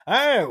All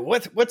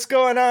right, what's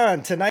going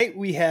on? Tonight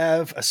we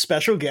have a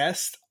special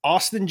guest,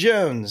 Austin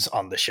Jones,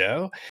 on the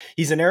show.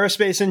 He's an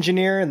aerospace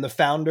engineer and the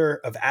founder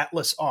of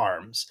Atlas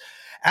Arms.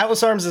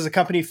 Atlas Arms is a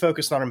company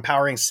focused on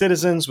empowering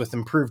citizens with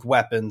improved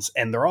weapons,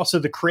 and they're also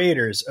the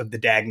creators of the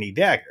Dagny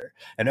Dagger,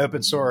 an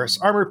open source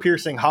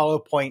armor-piercing hollow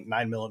point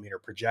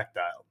 9mm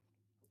projectile.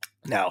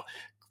 Now,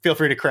 feel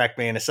free to correct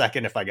me in a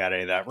second if I got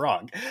any of that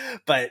wrong.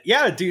 But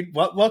yeah, dude,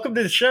 welcome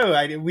to the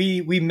show.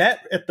 We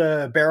met at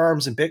the Bear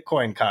Arms and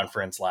Bitcoin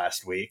conference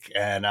last week,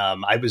 and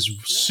I was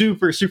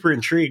super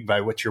intrigued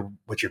by what you're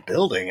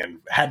building, and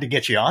had to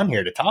get you on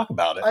here to talk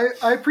about it.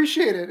 I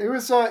appreciate it. It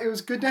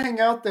was good to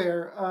hang out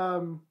there.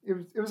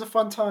 It was a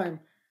fun time.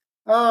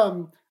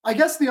 I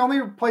guess the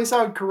only place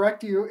I would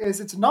correct you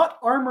is it's not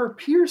armor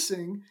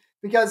piercing,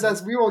 because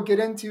as we will get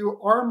into,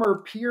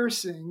 armor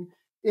piercing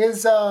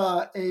is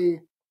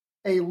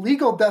a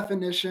legal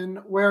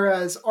definition,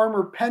 whereas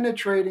armor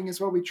penetrating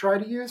is what we try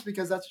to use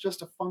because that's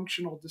just a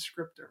functional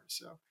descriptor.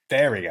 So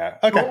there we go.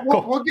 Okay,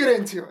 cool. We'll get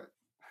into it.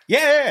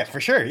 Yeah, for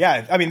sure.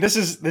 Yeah, I mean, this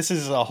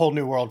is a whole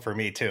new world for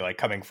me too. Like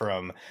coming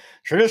from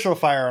traditional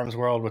firearms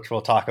world, which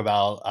we'll talk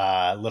about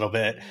a little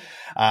bit.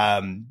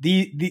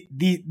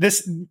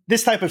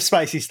 This type of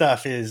spicy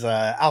stuff is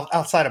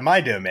outside of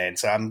my domain,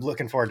 so I'm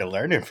looking forward to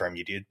learning from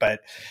you, dude. But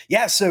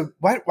yeah, so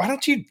why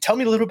don't you tell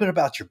me a little bit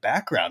about your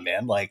background,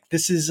 man? Like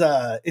this is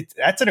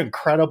that's an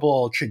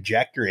incredible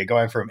trajectory,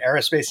 going from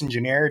aerospace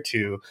engineer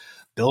to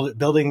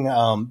building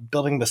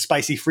the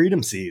spicy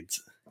freedom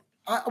seeds.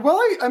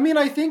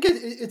 I think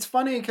it's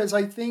funny because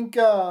I think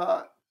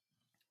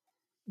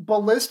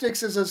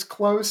ballistics is as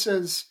close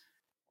as,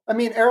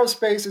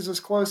 aerospace is as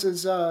close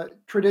as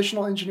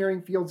traditional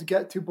engineering fields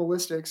get to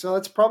ballistics. So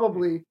that's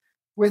probably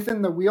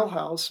within the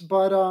wheelhouse.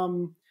 But,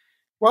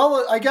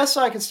 I guess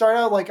I could start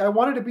out, like, I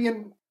wanted to be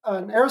an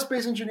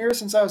aerospace engineer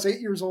since I was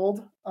 8 years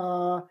old.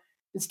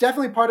 It's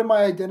definitely part of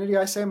my identity.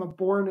 I say I'm a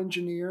born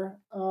engineer.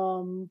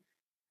 But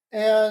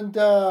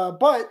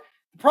the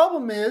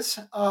problem is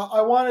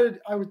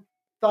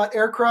thought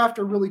aircraft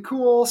are really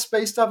cool.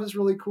 Space stuff is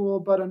really cool.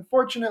 But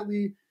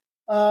unfortunately,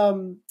 I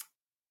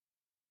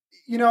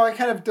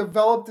kind of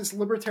developed this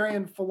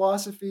libertarian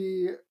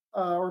philosophy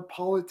or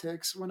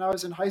politics when I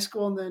was in high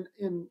school and then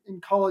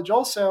in college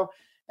also.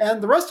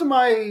 And the rest of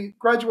my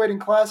graduating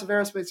class of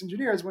aerospace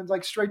engineers went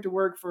like straight to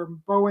work for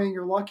Boeing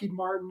or Lockheed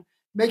Martin,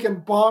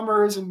 making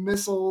bombers and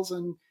missiles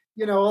and,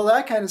 all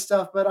that kind of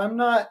stuff. But I'm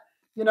not,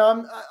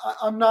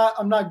 I'm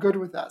not good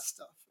with that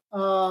stuff.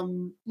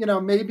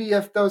 Maybe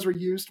if those were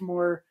used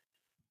more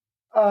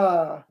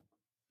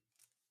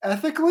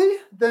ethically,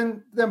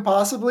 then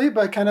possibly,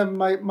 but kind of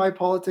my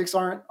politics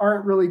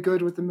aren't really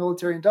good with the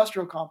military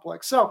industrial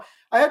complex. So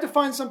I had to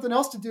find something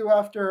else to do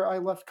after I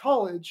left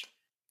college.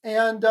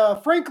 And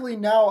frankly,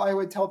 now I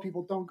would tell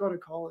people don't go to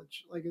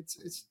college. Like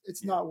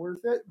it's not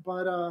worth it.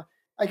 But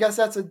I guess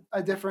that's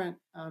a different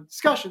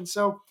discussion.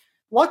 So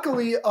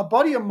luckily, a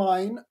buddy of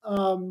mine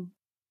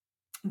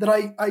that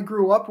I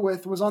grew up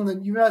with was on the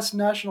U.S.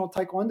 national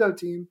Taekwondo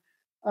team.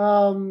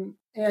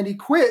 And he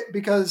quit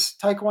because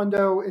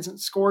Taekwondo isn't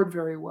scored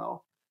very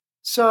well.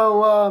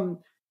 So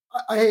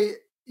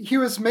he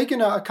was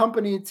making a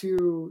company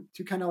to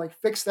kind of like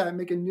fix that and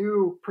make a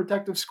new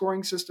protective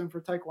scoring system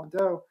for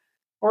Taekwondo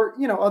or,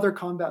 other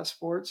combat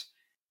sports.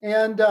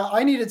 And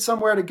I needed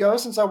somewhere to go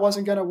since I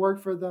wasn't going to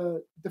work for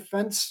the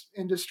defense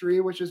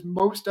industry, which is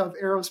most of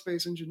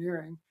aerospace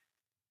engineering.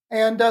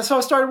 And so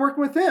I started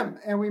working with him,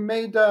 and we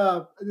made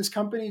this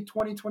company,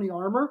 2020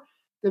 Armor,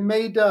 that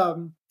made,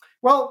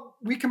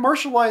 we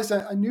commercialized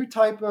a new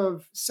type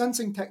of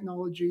sensing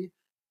technology,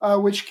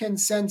 which can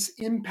sense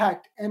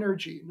impact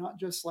energy, not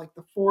just like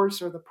the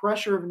force or the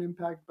pressure of an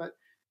impact, but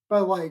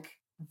like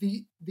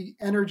the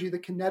energy, the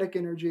kinetic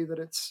energy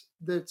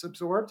that's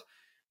absorbed.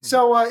 Mm-hmm.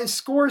 So it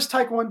scores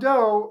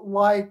Taekwondo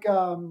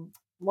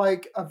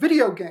like a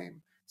video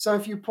game. So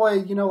if you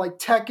play, like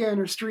Tekken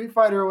or Street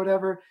Fighter or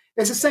whatever,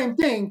 it's the same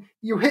thing.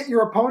 You hit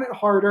your opponent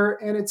harder,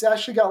 and it's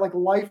actually got like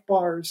life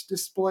bars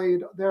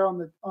displayed there on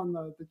the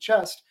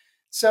chest.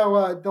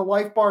 So the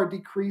life bar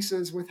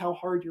decreases with how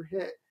hard you're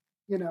hit,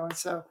 and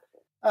so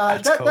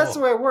that's the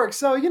way it works.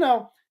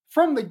 So,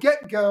 from the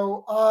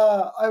get-go,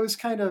 I was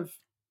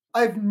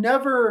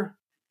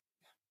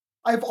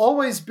I've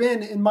always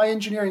been in my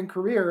engineering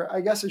career,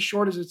 I guess as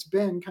short as it's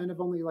been, kind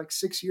of only like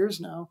 6 years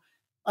now.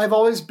 I've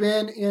always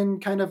been in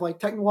kind of like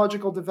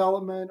technological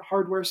development,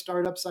 hardware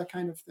startups, that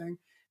kind of thing.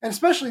 And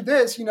especially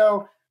this,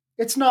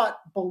 it's not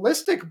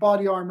ballistic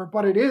body armor,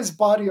 but it is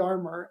body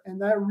armor.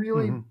 And that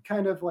really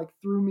kind of like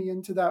threw me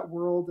into that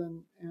world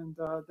and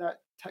that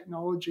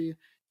technology,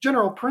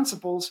 general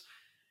principles.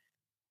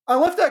 I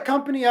left that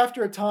company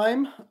after a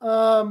time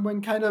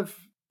when kind of,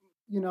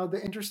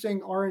 the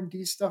interesting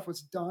R&D stuff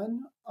was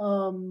done.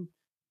 And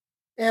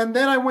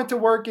then I went to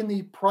work in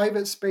the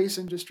private space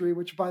industry,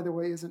 which, by the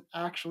way, isn't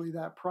actually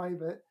that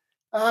private.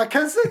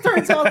 Because it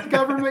turns out the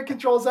government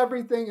controls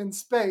everything in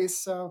space.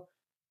 So,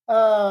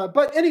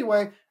 but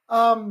anyway,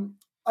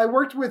 I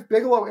worked with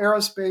Bigelow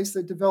Aerospace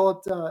that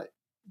developed,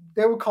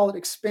 they would call it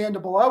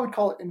expandable. I would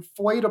call it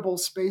inflatable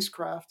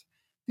spacecraft.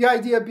 the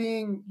idea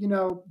being,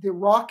 the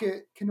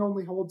rocket can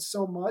only hold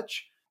so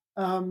much.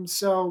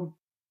 So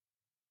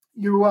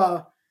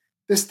you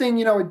this thing,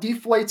 it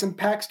deflates and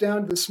packs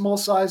down to the small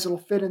size it'll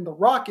fit in the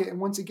rocket, and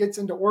once it gets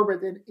into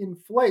orbit, it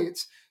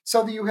inflates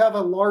so that you have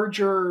a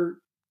larger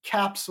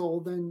capsule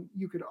than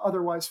you could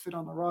otherwise fit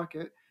on the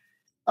rocket.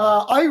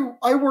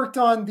 I worked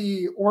on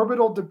the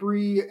orbital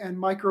debris and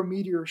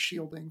micrometeor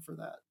shielding for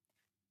that.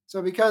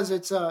 So because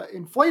it's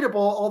inflatable,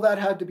 all that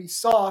had to be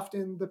soft,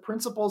 and the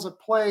principles at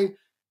play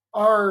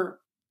are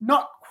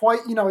not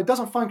quite, it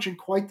doesn't function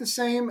quite the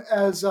same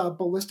as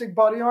ballistic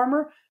body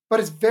armor, but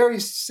it's very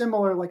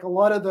similar. Like a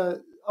lot of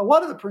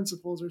the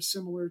principles are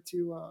similar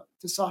to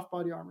soft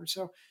body armor.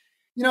 So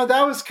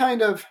that was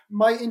kind of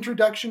my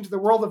introduction to the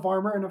world of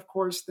armor, and of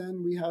course,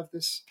 then we have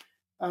this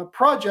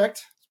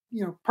project,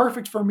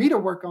 perfect for me to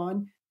work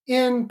on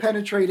in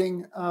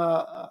penetrating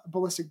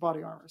ballistic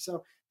body armor.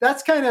 So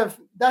that's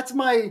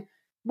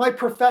my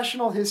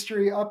professional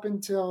history up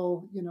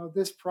until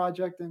this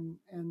project,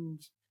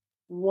 and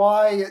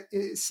why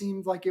it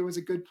seemed like it was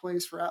a good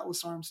place for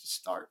Atlas Arms to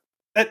start.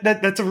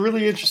 That's a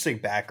really interesting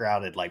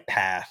background and like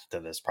path to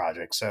this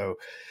project. So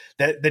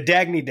the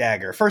Dagny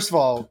Dagger, first of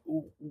all,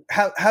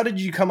 how did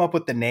you come up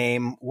with the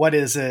name? What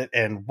is it?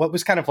 And what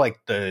was kind of like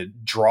the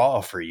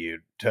draw for you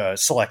to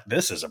select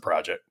this as a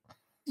project?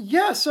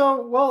 Yeah,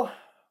 so well,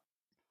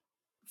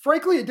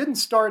 frankly, it didn't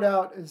start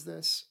out as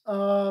this.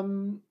 I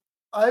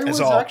As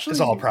was all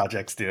actually,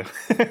 projects do.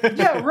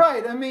 yeah,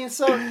 right. I mean,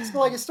 so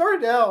like it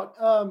started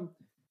out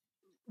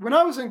when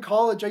I was in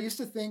college. I used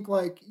to think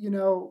like,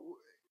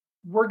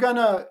 we're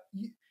gonna.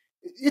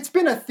 It's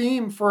been a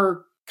theme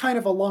for kind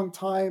of a long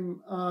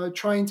time,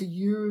 trying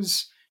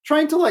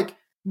to like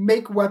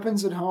make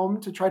weapons at home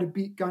to try to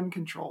beat gun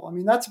control. I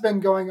mean, that's been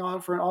going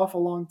on for an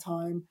awful long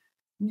time.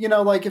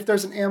 Like if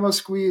there's an ammo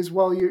squeeze,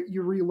 well,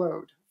 you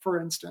reload, for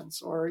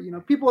instance, or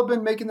people have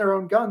been making their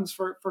own guns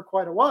for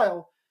quite a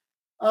while.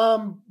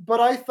 But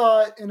I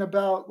thought in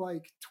about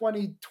like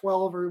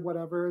 2012 or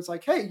whatever, it's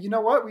like, hey, you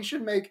know what? We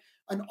should make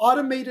an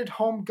automated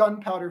home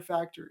gunpowder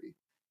factory,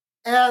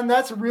 and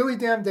that's really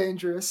damn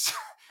dangerous.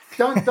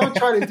 Don't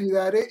try to do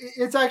that.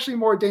 It's actually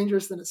more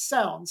dangerous than it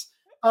sounds.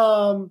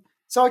 So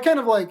I kind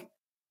of like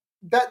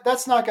that.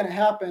 That's not going to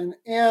happen.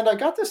 And I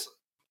got this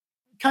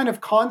kind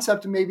of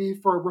concept maybe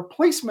for a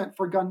replacement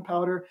for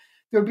gunpowder.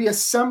 There would be a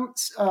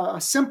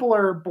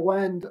simpler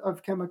blend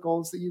of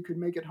chemicals that you could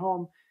make at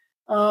home.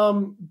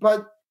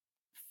 But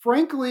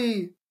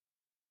frankly,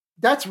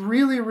 that's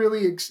really,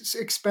 really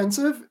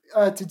expensive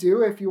to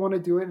do if you want to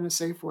do it in a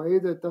safe way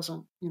that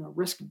doesn't,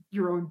 risk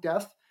your own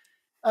death.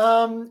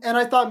 And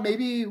I thought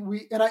maybe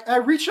I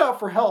reached out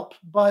for help,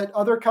 but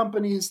other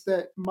companies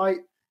that might,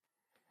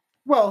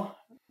 well,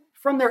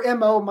 from their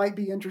MO might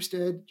be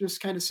interested,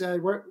 just kind of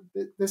said,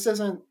 this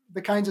isn't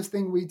the kinds of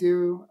thing we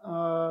do.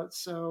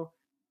 So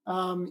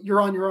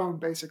you're on your own,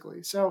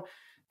 basically. So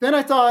then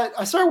I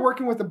started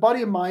working with a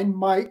buddy of mine,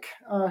 Mike,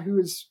 who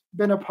has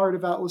been a part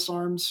of Atlas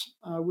Arms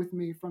with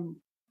me from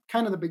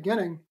kind of the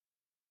beginning,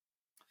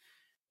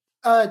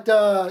 at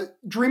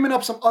dreaming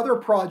up some other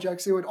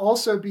projects. It would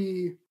also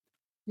be,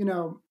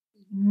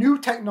 new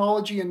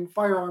technology in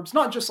firearms,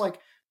 not just like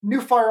new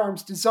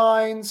firearms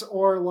designs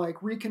or like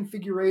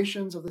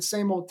reconfigurations of the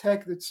same old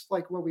tech that's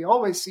like what we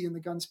always see in the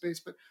gun space,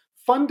 but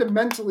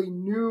fundamentally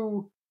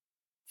new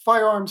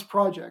firearms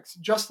projects.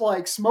 Just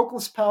like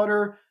smokeless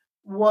powder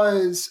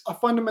was a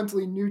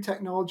fundamentally new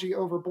technology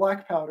over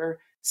black powder,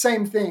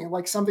 same thing,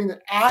 like something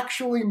that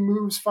actually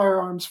moves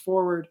firearms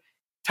forward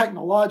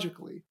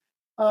technologically.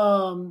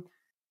 Um,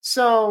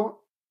 so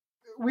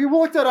we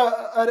looked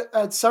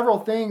at several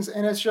things,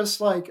 and it's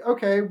just like,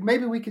 okay,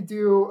 maybe we could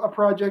do a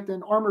project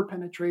in armor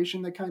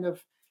penetration that kind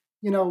of,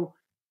 you know,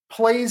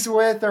 plays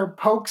with or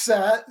pokes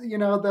at,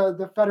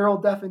 the federal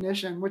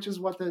definition, which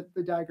is what the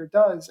dagger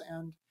does,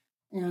 and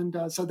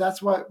so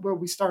that's what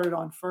we started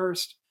on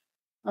first.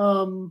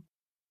 Um,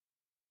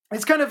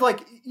 it's kind of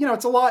like,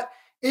 it's a lot.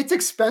 It's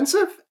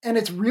expensive and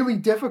it's really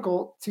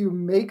difficult to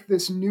make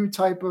this new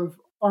type of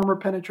armor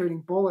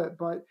penetrating bullet,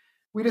 but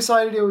we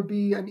decided it would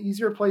be an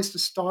easier place to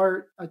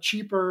start, a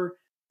cheaper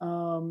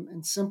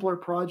and simpler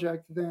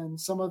project than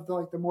some of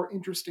the more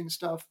interesting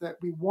stuff that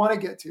we want to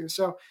get to.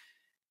 So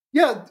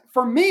yeah,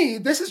 for me,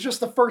 this is just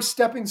the first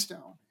stepping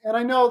stone. And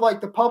I know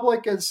like the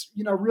public is,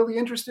 really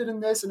interested in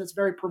this, and it's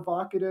very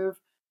provocative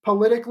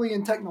politically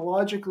and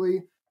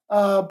technologically.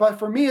 But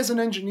for me as an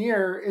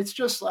engineer, it's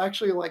just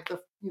actually like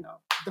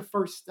the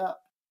first step.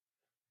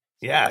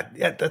 Yeah,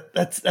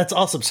 that's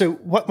awesome. So,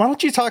 why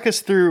don't you talk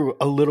us through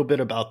a little bit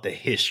about the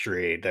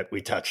history that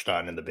we touched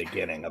on in the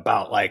beginning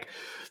about like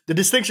the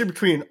distinction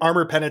between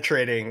armor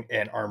penetrating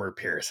and armor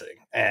piercing,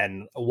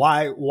 and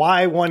why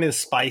one is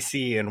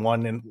spicy and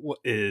one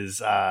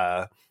is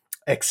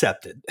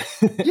accepted.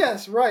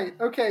 Yes, right.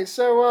 Okay,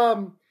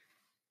 so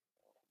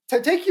to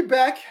take you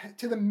back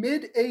to the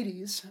mid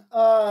 '80s,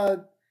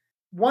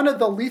 one of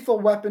the Lethal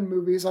Weapon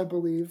movies, I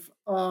believe,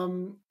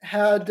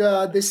 had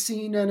this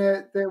scene in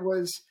it that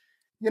was,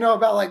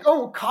 about like,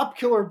 oh, cop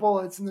killer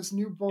bullets, and this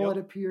new bullet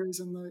Yep. appears,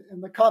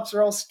 and the cops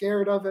are all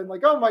scared of it,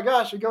 like, oh my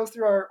gosh, it goes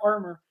through our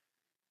armor.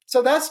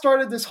 So that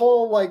started this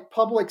whole like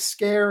public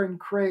scare and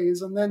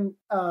craze, and then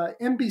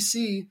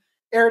NBC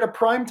aired a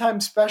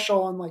primetime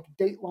special on like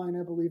Dateline,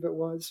 I believe it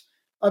was,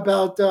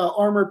 about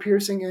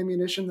armor-piercing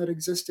ammunition that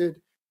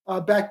existed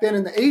back then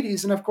in the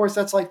 80s, and of course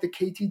that's like the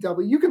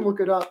KTW. You can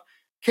look it up.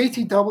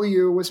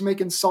 KTW was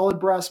making solid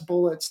brass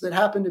bullets that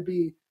happened to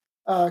be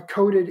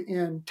coated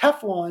in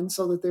Teflon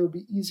so that they would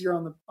be easier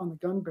on the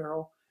gun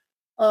barrel,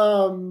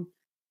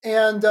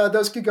 and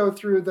those could go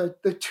through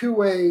the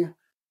two-way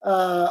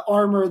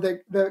armor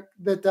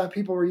that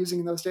people were using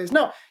in those days.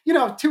 Now,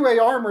 two-way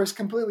armor is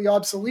completely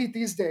obsolete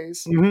these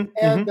days,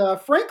 and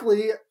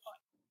frankly,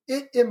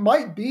 it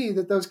might be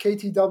that those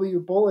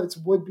KTW bullets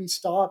would be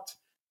stopped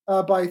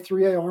by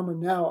 3A armor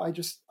now. I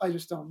just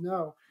don't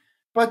know,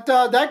 but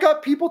that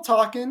got people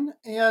talking,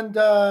 and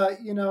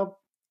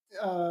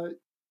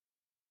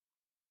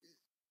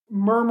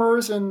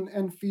murmurs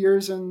and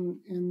fears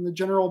in the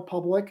general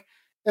public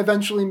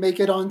eventually make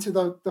it onto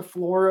the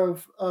floor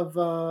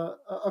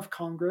of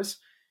Congress,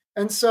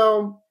 and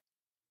so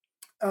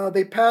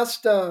they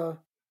passed the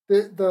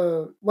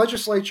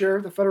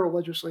legislature, the federal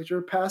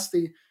legislature, passed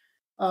the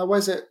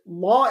was it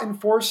Law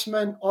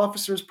Enforcement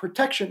Officers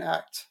Protection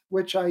Act,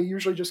 which I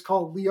usually just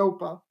call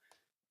LEOPA,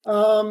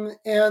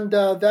 and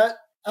that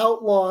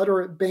outlawed,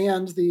 or it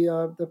banned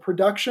the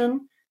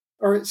production,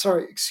 or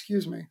sorry,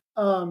 excuse me,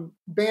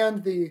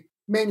 banned the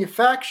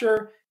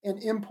manufacture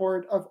and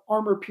import of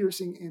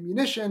armor-piercing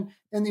ammunition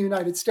in the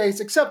United States,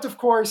 except, of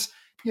course,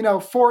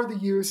 for the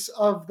use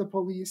of the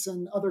police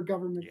and other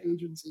government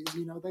agencies.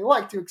 They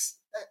like to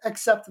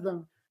accept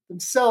them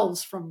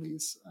themselves from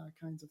these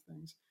kinds of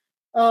things.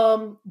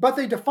 But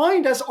they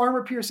defined as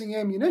armor-piercing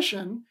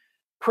ammunition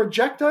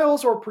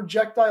projectiles or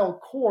projectile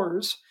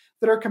cores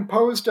that are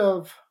composed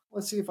of,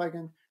 let's see if I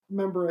can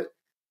remember it,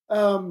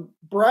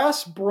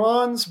 brass,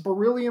 bronze,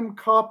 beryllium,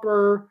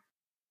 copper,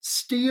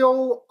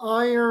 steel,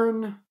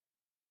 iron,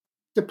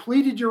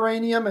 depleted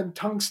uranium, and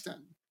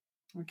tungsten.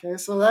 Okay,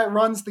 so that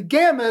runs the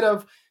gamut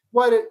of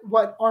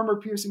what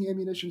armor-piercing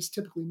ammunition is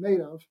typically made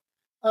of.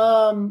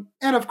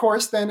 And of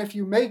course, then if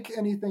you make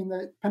anything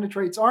that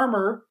penetrates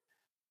armor,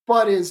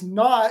 but is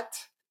not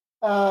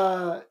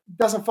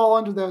doesn't fall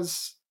under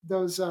those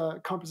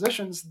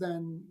compositions,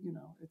 then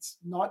it's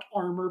not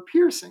armor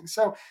piercing.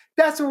 So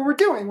that's what we're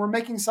doing. We're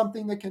making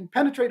something that can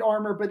penetrate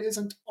armor but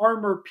isn't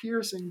armor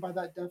piercing by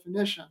that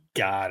definition.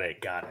 Got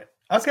it.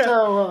 Okay.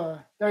 So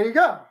there you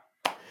go.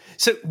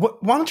 So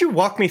why don't you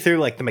walk me through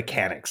like the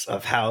mechanics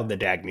of how the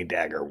Dagny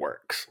Dagger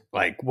works?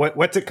 Like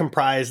what's it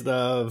comprised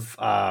of?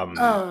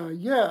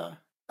 Yeah.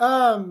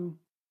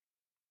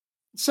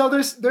 So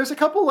there's a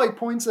couple like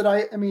points that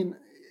I mean,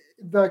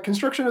 the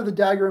construction of the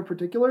dagger in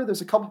particular,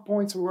 there's a couple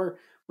points where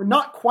we're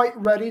not quite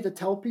ready to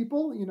tell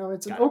people.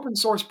 It's an open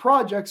source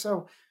project,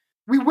 so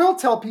we will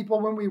tell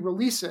people when we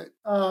release it,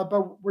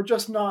 but we're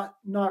just not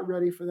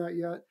ready for that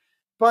yet.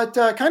 But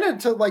kind of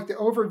to like the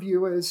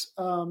overview is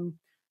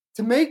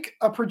to make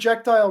a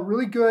projectile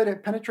really good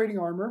at penetrating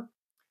armor,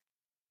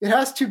 it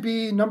has to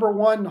be, number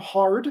one,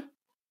 hard.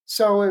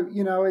 So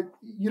you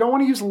don't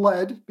want to use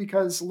lead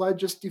because lead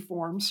just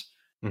deforms.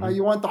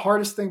 You want the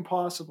hardest thing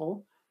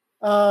possible.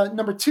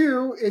 Number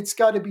two, it's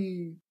got to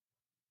be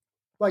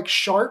like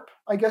sharp,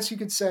 I guess you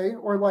could say,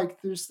 or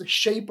like there's the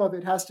shape of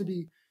it has to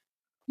be,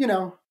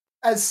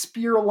 as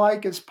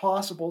spear-like as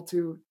possible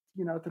to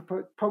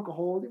poke a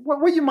hole.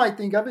 What you might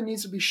think of, it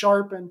needs to be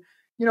sharp, and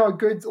a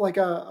good like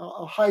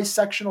a high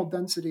sectional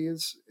density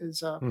is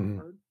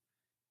preferred.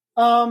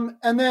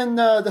 And then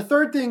the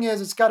third thing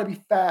is it's got to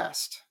be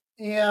fast,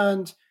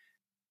 and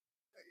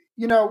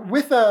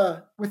with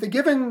a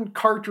given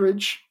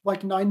cartridge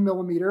like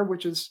 9mm,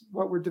 which is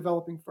what we're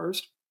developing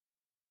first,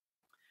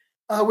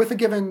 with a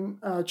given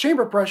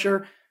chamber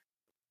pressure,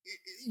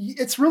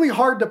 it's really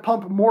hard to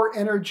pump more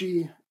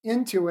energy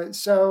into it.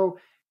 So,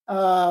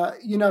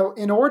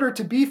 in order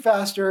to be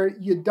faster,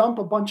 you dump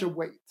a bunch of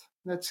weight.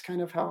 That's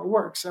kind of how it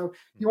works. So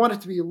you want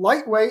it to be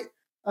lightweight,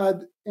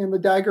 and the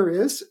dagger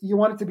is. You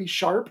want it to be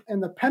sharp,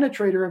 and the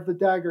penetrator of the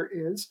dagger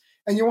is.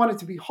 And you want it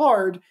to be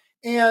hard.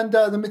 And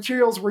the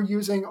materials we're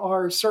using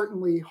are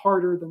certainly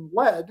harder than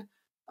lead,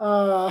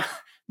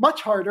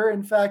 much harder.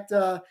 In fact,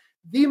 the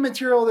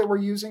material that we're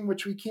using,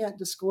 which we can't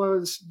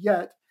disclose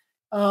yet,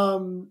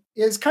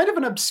 is kind of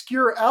an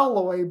obscure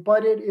alloy,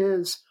 but it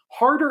is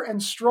harder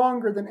and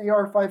stronger than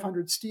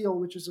AR-500 steel,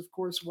 which is, of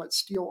course, what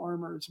steel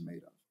armor is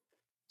made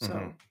of.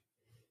 So,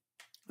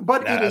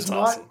 but it is not.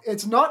 Awesome.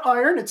 It's not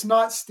iron. It's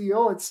not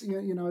steel. It's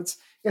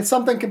it's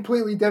something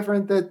completely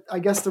different that I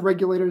guess the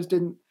regulators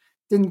didn't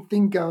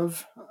think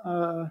of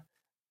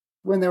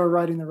when they were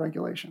writing the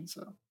regulations.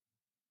 So,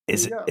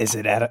 is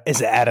it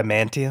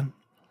adamantium?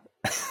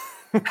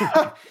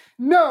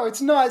 No,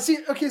 it's not. See,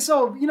 okay,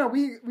 so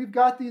we've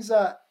got these.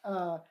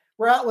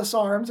 We're Atlas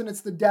Arms, and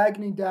it's the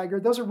Dagny Dagger.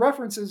 Those are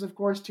references, of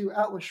course, to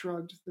Atlas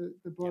Shrugged, the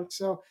book.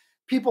 So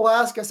people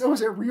ask us, "Oh,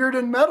 is it reared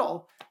in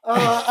metal?"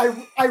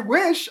 I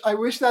wish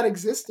that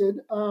existed,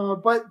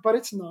 but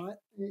it's not.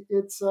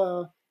 It's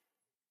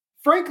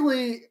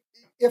frankly,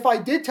 if I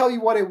did tell you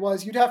what it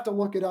was, you'd have to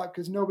look it up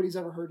because nobody's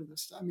ever heard of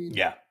this. I mean,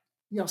 Yeah.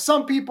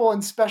 some people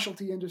in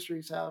specialty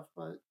industries have,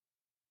 but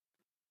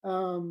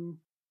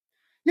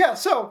yeah.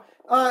 So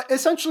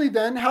essentially,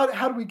 then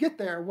how do we get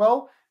there?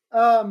 Well,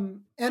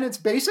 and its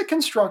basic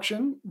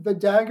construction, the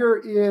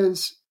dagger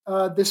is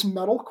this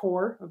metal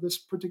core of this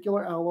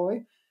particular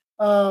alloy.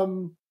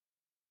 Um,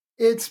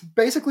 it's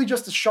basically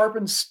just a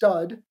sharpened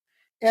stud,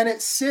 and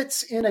it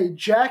sits in a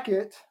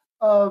jacket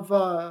of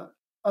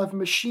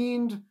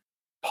machined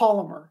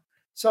polymer.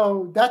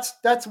 So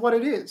that's what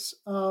it is.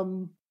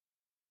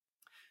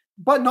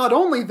 But not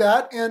only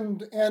that,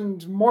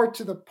 and more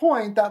to the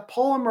point, that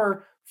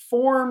polymer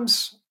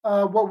forms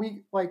what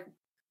we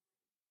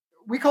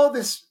call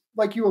this,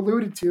 like you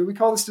alluded to, we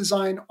call this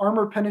design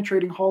armor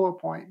penetrating hollow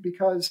point,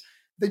 because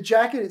the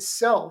jacket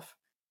itself,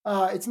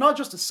 it's not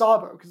just a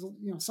sabo, because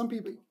some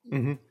people,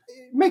 Mm-hmm.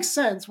 it makes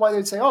sense why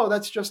they'd say, oh,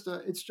 it's just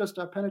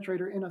a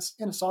penetrator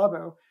in a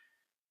sabo.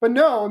 But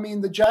no, I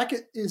mean, the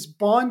jacket is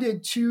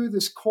bonded to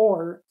this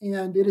core,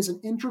 and it is an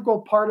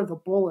integral part of the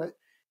bullet.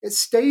 It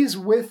stays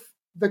with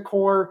the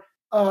core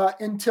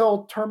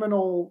until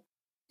terminal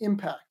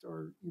impact,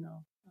 or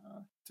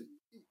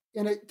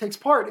and it takes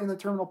part in the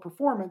terminal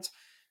performance.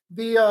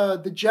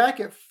 The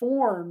jacket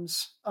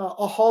forms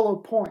a hollow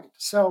point.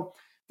 So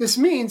this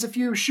means if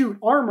you shoot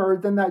armor,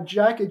 then that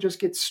jacket just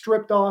gets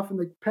stripped off, and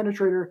the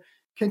penetrator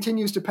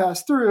continues to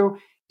pass through.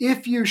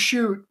 If you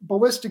shoot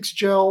ballistics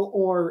gel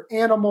or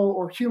animal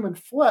or human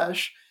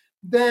flesh,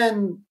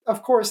 then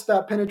of course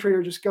that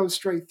penetrator just goes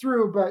straight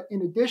through. But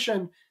in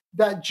addition,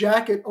 that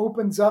jacket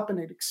opens up and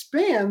it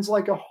expands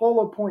like a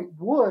hollow point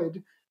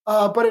would,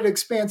 but it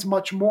expands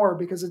much more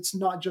because it's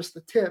not just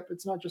the tip,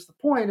 it's not just the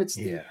point, it's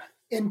the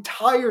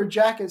entire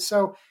jacket.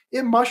 So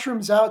it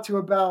mushrooms out to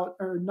about,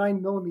 or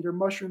 9mm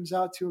mushrooms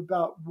out to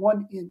about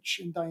 1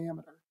 inch in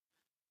diameter.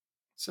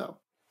 So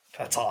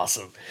that's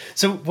awesome.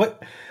 So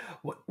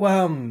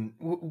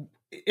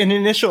in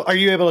initial, are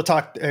you able to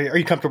talk? Are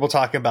you comfortable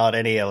talking about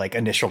any like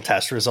initial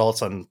test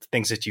results on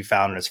things that you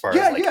found as far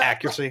as like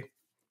accuracy?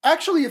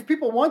 Actually, if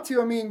people want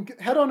to, I mean,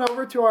 head on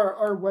over to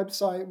our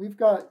website. We've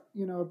got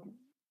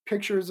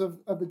pictures of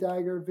the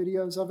dagger,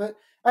 videos of it.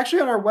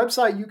 Actually, on our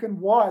website, you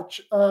can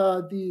watch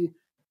the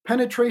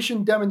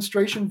penetration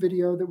demonstration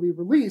video that we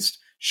released,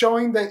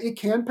 showing that it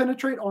can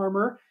penetrate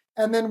armor.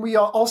 And then we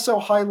also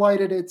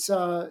highlighted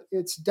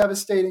its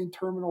devastating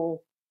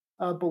terminal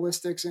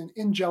ballistics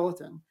in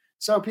gelatin,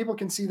 so people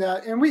can see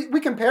that. And we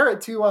compare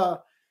it to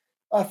a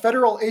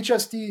federal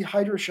HSD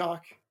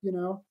Hydroshock,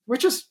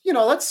 which is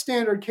that's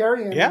standard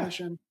carry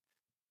ammunition.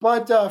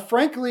 Yeah. But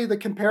frankly, the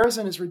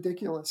comparison is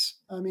ridiculous.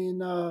 I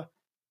mean,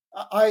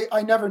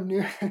 I never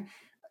knew.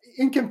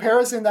 In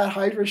comparison, that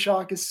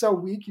Hydroshock is so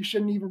weak, you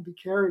shouldn't even be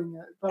carrying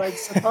it. But I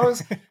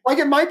suppose, like,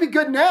 it might be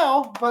good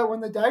now, but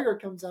when the dagger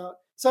comes out.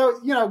 So,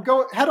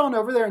 go head on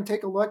over there and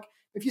take a look.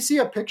 If you see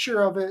a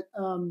picture of it,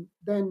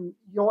 then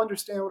you'll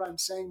understand what I'm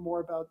saying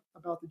more about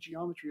the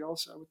geometry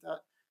also with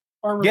that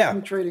armor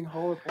penetrating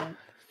hollow point.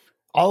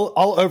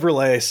 I'll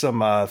overlay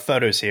some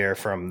photos here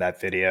from that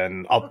video,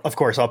 and I'll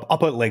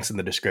put links in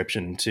the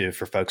description too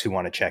for folks who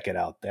want to check it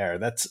out there.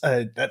 That's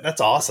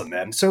awesome,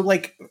 man. So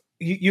like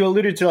you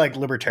alluded to like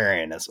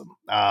libertarianism,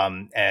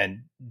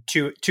 and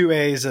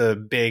 2A is a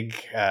big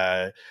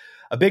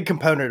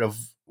component of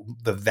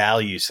the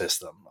value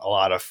system a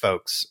lot of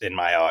folks in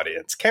my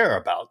audience care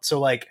about. So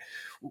like,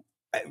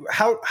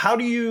 how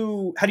do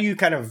you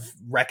kind of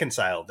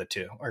reconcile the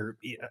two? Or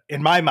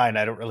in my mind,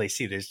 I don't really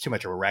see there's too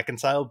much of a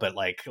reconcile, but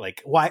like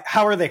why,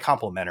 how are they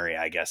complementary,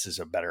 I guess is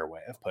a better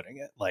way of putting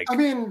it. Like, I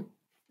mean,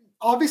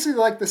 obviously,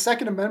 like, the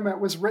Second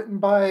Amendment was written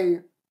by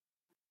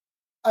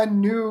a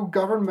new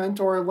government,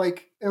 or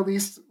like at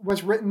least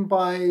was written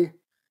by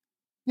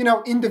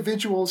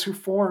individuals who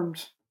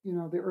formed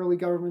the early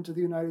government of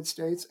the United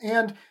States,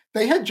 and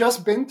they had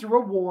just been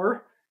through a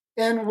war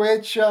in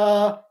which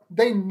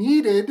they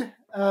needed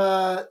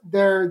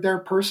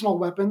their personal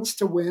weapons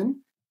to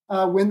win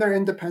their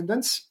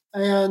independence.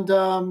 And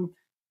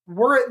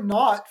were it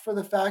not for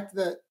the fact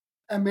that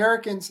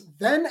Americans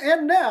then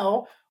and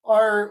now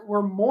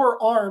were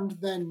more armed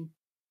than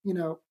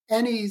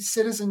any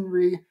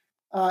citizenry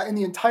in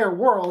the entire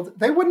world,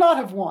 they would not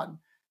have won.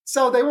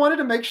 So they wanted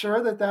to make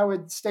sure that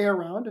would stay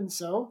around, and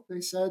so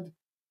they said,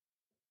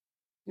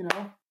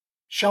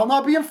 shall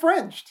not be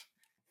infringed.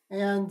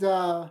 And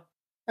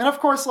of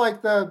course,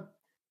 like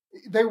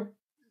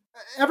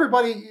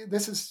everybody,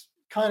 this is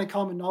kind of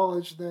common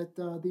knowledge that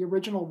the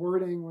original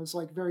wording was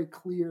like very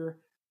clear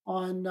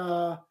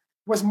on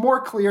was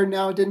more clear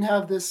now. It didn't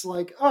have this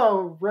like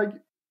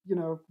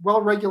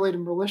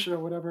well-regulated militia or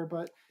whatever,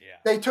 but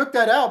they took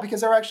that out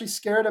because they were actually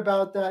scared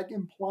about that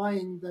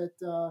implying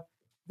that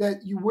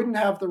that you wouldn't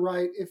have the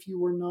right if you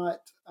were not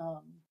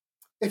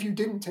if you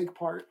didn't take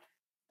part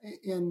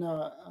in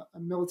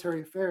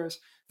military affairs.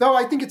 Though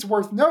I think it's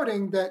worth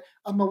noting that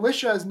a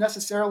militia is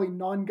necessarily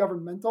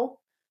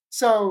non-governmental.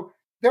 So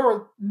they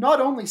were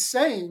not only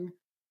saying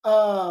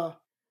uh,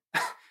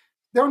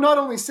 they were not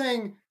only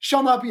saying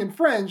shall not be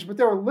infringed, but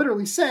they were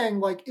literally saying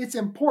like it's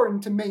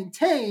important to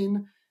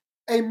maintain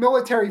a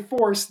military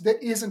force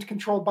that isn't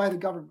controlled by the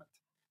government.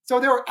 So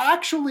they were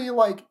actually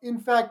like, in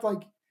fact,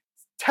 like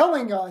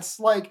telling us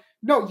like,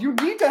 no, you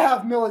need to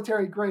have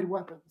military grade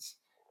weapons.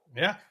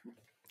 Yeah.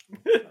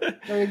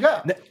 There you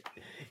go.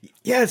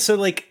 Yeah. So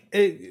like,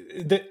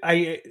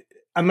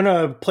 I'm going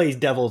to play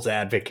devil's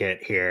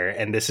advocate here,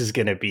 and this is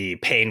going to be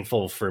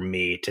painful for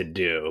me to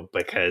do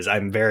because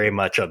I'm very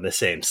much on the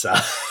same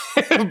side.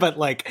 but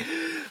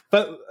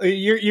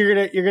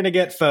you're gonna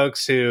get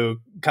folks who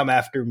come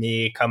after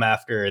me, come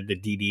after the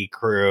DD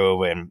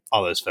crew, and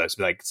all those folks.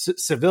 Be like,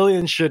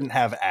 civilians shouldn't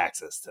have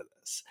access to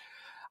this.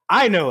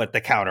 I know what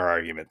the counter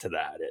argument to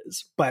that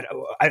is, but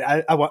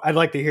I'd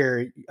like to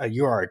hear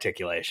your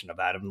articulation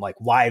about it and like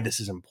why this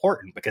is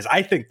important, because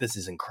I think this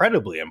is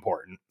incredibly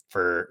important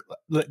for.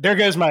 There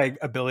goes my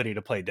ability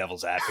to play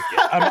devil's advocate.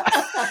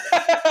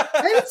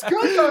 Hey, it's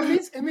good though.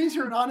 It means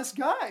you're an honest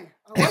guy.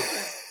 I like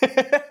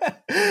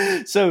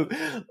that. So,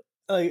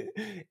 like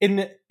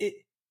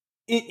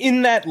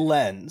in that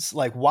lens,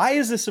 like, why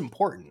is this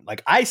important?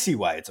 Like, I see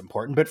why it's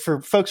important, but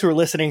for folks who are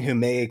listening who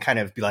may kind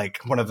of be like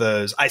one of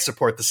those I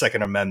support the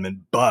Second Amendment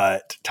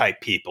but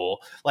type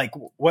people, like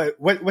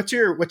what's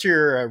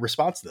your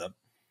response to them?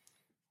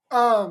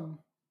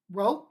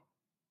 Well,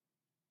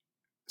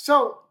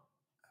 so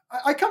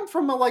I come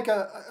from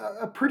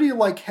a pretty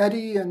like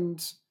heady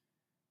and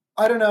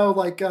I don't know,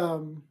 like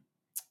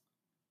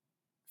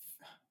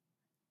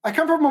I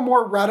come from a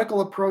more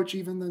radical approach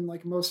even than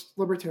like most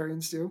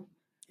libertarians do.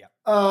 Yeah.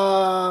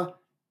 I'm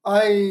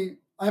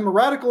a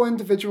radical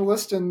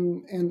individualist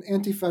and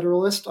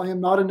anti-federalist. I am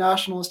not a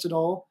nationalist at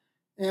all.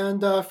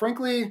 And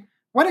frankly,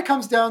 when it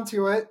comes down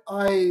to it,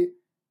 I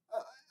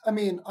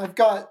mean, I've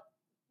got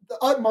the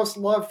utmost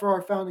love for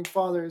our founding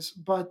fathers,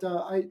 but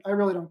I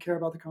really don't care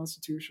about the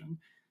Constitution.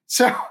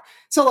 So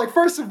like,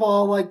 first of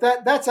all, like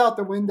that's out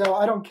the window.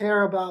 I don't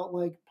care about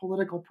like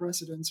political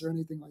precedents or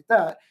anything like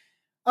that.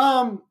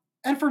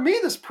 And for me,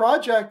 this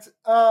project,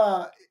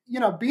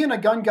 being a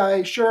gun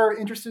guy, sure,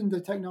 interested in the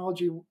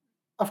technology,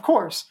 of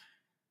course.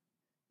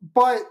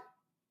 But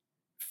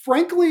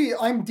frankly,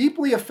 I'm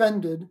deeply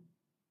offended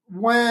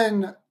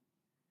when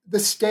the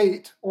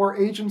state or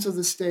agents of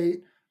the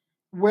state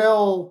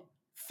will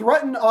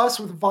threaten us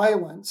with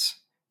violence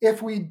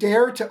if we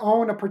dare to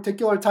own a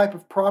particular type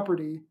of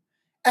property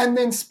and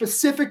then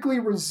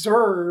specifically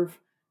reserve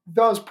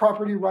those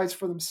property rights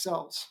for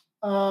themselves.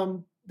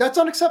 That's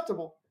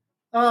unacceptable.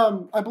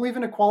 I believe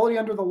in equality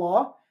under the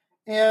law.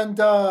 And,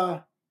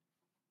 that's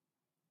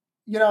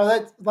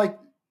like,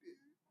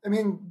 I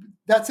mean,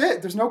 that's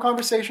it. There's no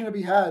conversation to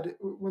be had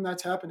when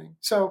that's happening.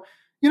 So,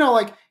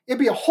 like it'd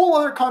be a whole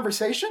other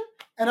conversation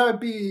and I would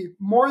be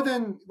more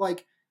than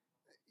like,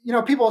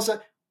 people say,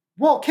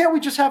 well, can't we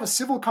just have a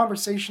civil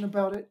conversation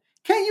about it?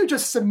 Can't you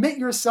just submit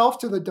yourself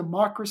to the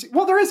democracy?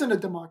 Well, there isn't a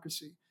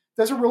democracy.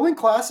 There's a ruling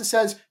class that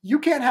says you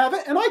can't have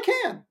it and I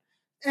can.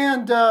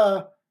 And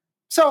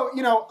so,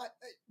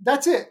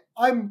 that's it.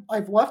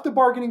 I've left the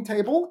bargaining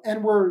table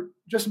and we're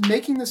just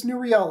making this new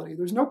reality.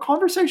 There's no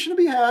conversation to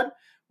be had.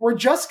 We're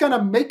just going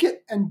to make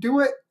it and do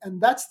it.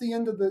 And that's the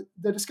end of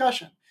the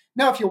discussion.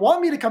 Now, if you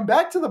want me to come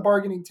back to the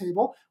bargaining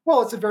table,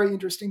 well, it's a very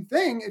interesting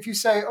thing. If you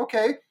say,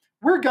 okay,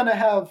 we're going to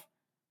have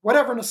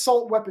whatever an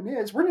assault weapon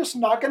is, we're just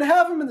not going to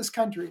have them in this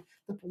country.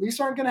 The police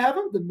aren't going to have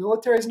them. The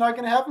military is not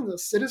going to have them. The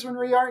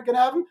citizenry aren't going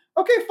to have them.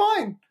 Okay,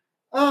 fine.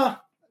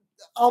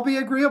 I'll be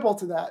agreeable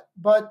to that.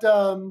 But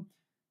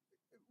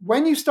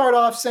when you start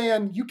off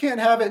saying you can't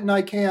have it and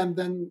I can,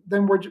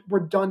 then we're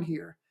done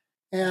here.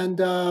 And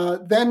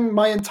then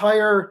my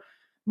entire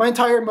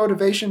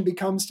motivation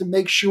becomes to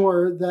make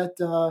sure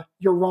that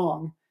you're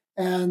wrong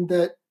and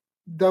that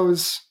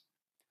those,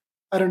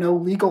 I don't know,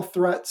 legal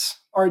threats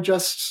are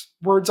just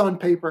words on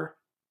paper.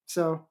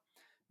 So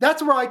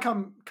that's where I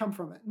come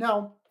from it.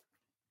 Now,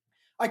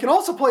 I can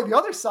also play the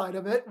other side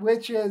of it,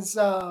 which is,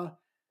 first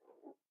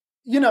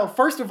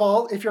of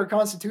all, if you're a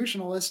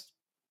constitutionalist,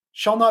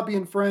 shall not be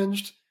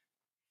infringed.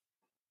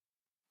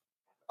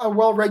 A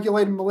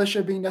well-regulated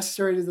militia being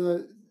necessary to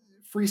the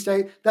free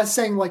state. That's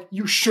saying like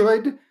you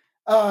should.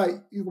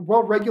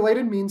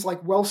 Well-regulated means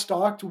like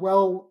well-stocked,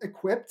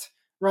 well-equipped,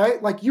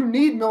 right? Like you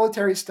need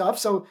military stuff.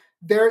 So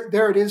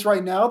there it is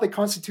right now. The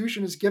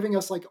Constitution is giving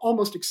us like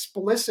almost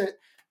explicit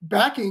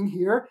backing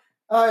here,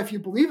 if you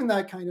believe in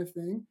that kind of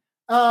thing.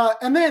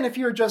 And then if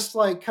you're just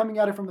like coming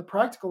at it from the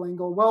practical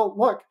angle, well,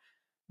 look,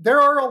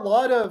 there are a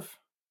lot of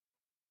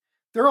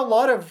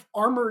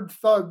armored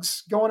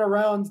thugs going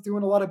around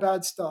doing a lot of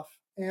bad stuff.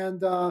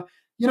 And,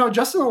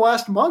 just in the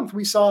last month,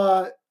 we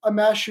saw a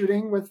mass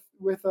shooting with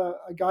a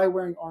guy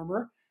wearing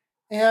armor.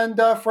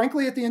 And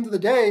frankly, at the end of the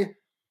day,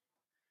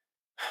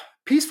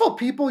 peaceful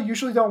people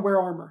usually don't wear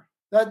armor.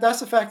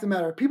 That's the fact of the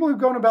matter. People who are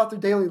going about their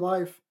daily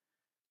life,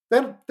 they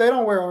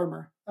don't wear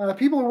armor.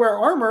 People who wear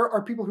armor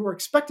are people who are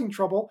expecting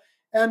trouble.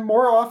 And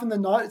more often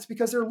than not, it's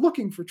because they're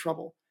looking for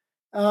trouble.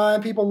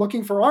 And people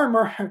looking for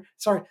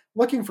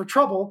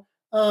trouble,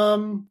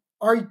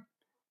 are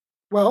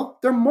Well,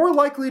 they're more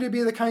likely to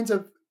be the kinds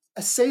of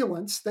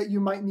assailants that you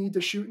might need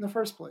to shoot in the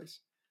first place.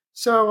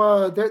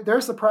 So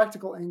there's the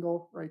practical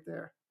angle right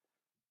there.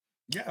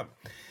 Yeah.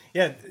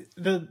 Yeah,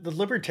 the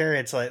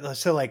libertarians like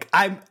so like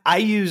I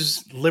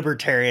use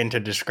libertarian to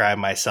describe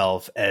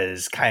myself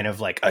as kind of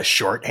like a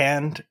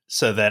shorthand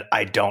so that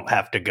I don't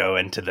have to go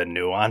into the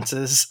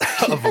nuances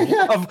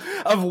Yeah.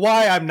 of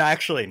why I'm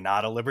actually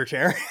not a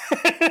libertarian.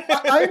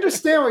 I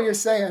understand what you're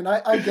saying.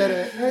 I get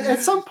it.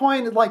 At some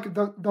point, like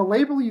the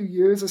label you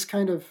use is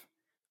kind of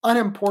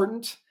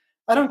unimportant.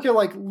 I don't care,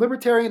 like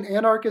libertarian,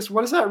 anarchist.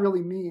 What does that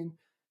really mean?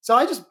 So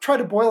I just try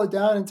to boil it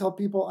down and tell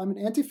people I'm an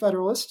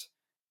anti-federalist,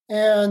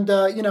 and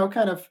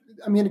kind of.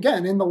 I mean,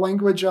 again, in the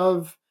language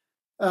of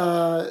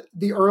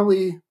the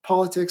early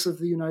politics of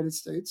the United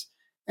States,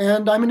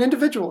 and I'm an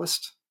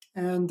individualist,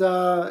 and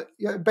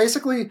yeah,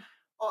 basically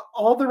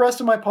all the rest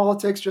of my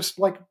politics just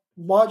like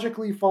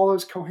logically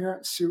follows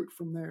coherent suit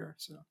from there.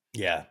 So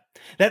Yeah,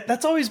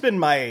 that's always been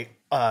my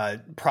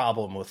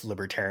problem with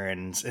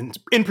libertarians, and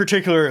in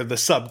particular the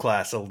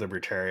subclass of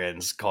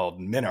libertarians called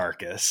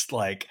minarchists.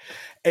 Like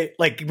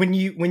when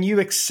you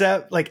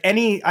accept like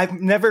any, I've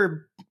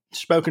never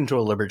spoken to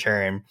a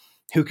libertarian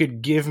who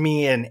could give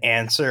me an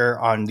answer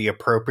on the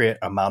appropriate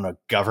amount of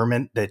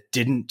government that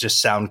didn't just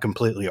sound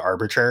completely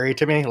arbitrary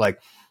to me. Like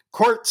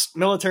courts,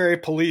 military,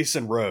 police,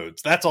 and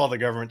roads. That's all the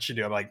government should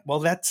do. I'm like,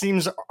 well, that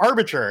seems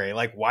arbitrary.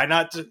 Like, why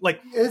not?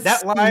 Like it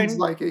that seems line,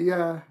 like it,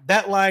 yeah.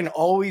 that line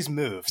always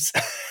moves.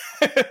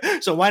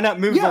 So why not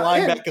move the Yeah,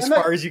 line back as and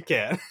far as you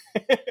can?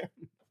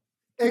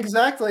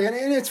 exactly. And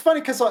it's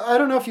funny because I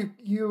don't know if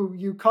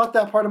you caught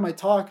that part of my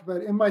talk,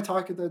 but in my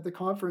talk at the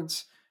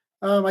conference,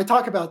 I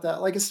talk about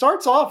that. Like it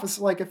starts off as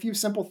like a few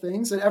simple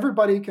things that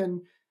everybody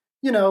can,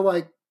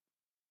 like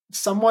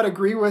somewhat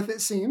agree with.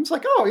 It seems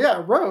like, oh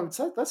yeah, roads.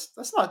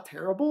 That's not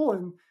terrible.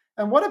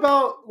 And what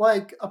about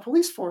like a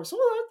police force?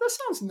 Well, that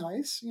sounds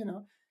nice.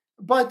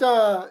 But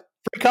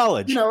Free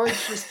college.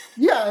 it's just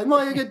yeah, and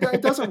like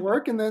it doesn't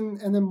work, and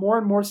then more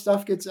and more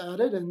stuff gets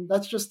added, and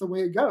that's just the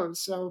way it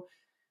goes. So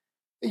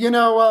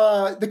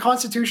the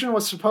Constitution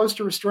was supposed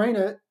to restrain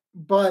it,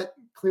 but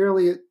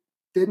clearly it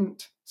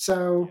didn't.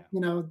 So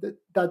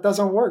that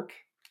doesn't work.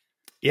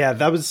 Yeah,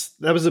 that was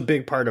a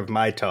big part of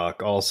my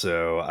talk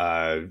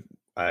also.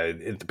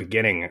 At the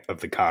beginning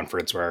of the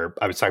conference where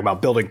I was talking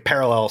about building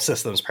parallel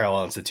systems,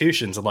 parallel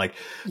institutions, and like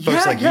folks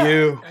Yeah, like yeah,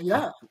 you,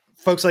 yeah.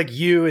 folks like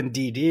you and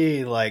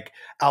DD, like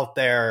out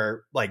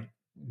there, like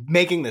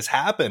making this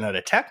happen at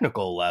a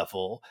technical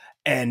level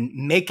and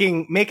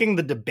making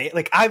the debate.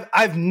 Like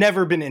I've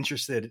never been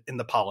interested in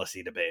the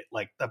policy debate.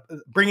 Like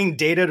bringing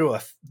data to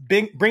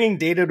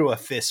a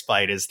fist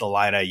fight is the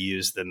line I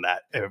used in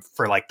that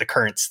for like the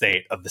current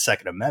state of the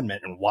Second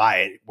Amendment and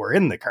why we're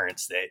in the current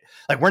state.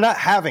 Like we're not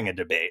having a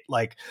debate.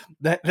 Like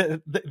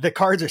the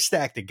cards are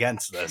stacked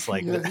against us.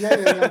 Like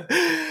Yeah.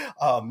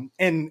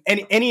 and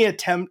any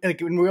attempt, like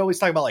when we always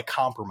talk about like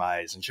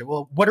compromise and shit,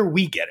 well, what are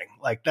we getting?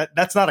 Like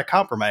that's not a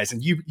compromise.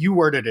 And you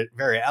worded it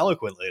very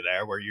eloquently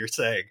there where you're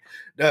saying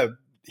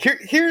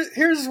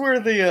here's where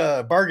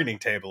the bargaining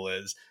table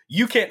is.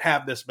 You can't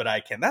have this, but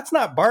I can. That's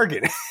not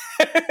bargaining.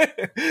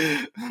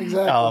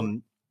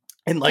 Exactly.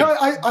 And like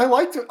I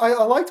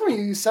liked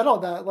when you said all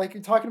that. Like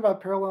you're talking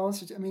about parallel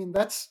institutes. I mean,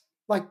 that's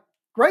like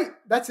great.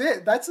 That's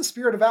it. That's the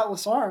spirit of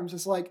Atlas Arms.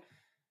 It's like,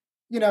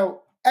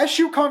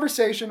 eschew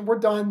conversation. We're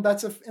done.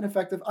 That's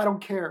ineffective. I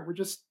don't care. We're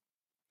just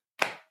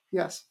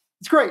yes.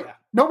 It's great. Yeah.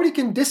 Nobody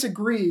can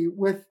disagree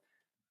with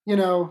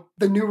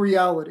the new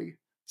reality.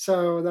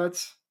 So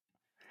that's.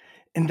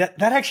 And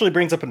that actually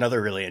brings up another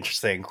really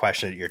interesting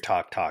question that your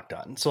talked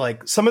on. So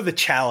like some of the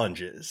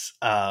challenges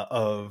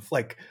of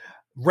like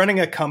running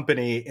a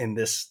company in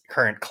this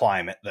current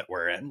climate that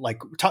we're in,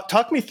 like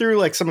talk me through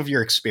like some of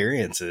your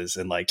experiences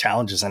and like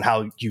challenges and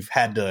how you've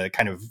had to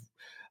kind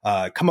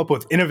of come up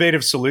with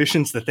innovative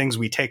solutions to things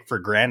we take for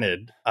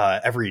granted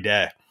every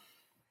day.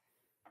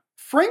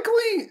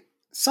 Frankly,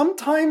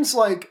 sometimes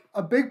like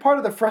a big part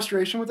of the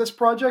frustration with this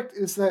project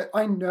is that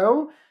I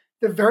know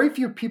that very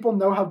few people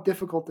know how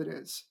difficult it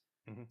is.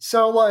 Mm-hmm.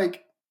 So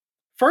like,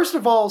 first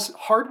of all,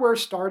 hardware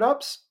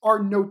startups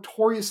are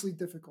notoriously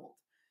difficult.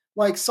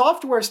 Like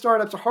software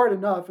startups are hard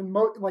enough, and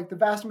like the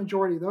vast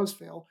majority of those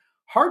fail.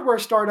 Hardware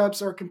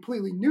startups are a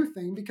completely new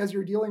thing because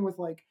you're dealing with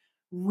like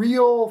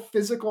real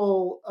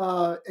physical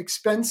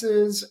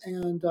expenses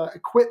and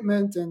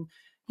equipment, and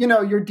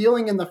you're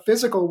dealing in the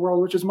physical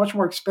world, which is much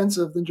more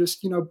expensive than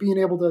just being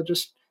able to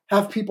just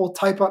have people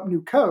type up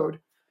new code.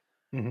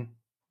 Mm-hmm.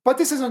 But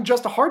this isn't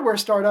just a hardware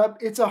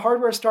startup; it's a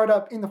hardware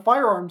startup in the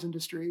firearms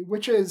industry,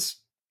 which is,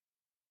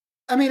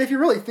 I mean, if you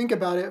really think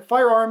about it,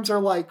 firearms are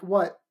like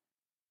what?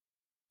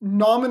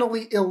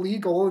 Nominally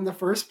illegal in the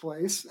first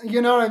place.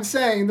 You know what I'm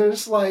saying?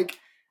 There's like,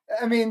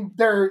 I mean,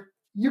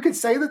 you could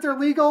say that they're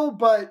legal,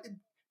 but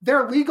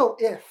they're legal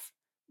if,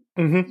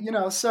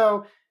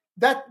 so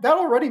that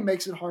already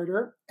makes it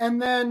harder.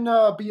 And then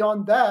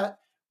beyond that,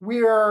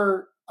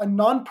 we're a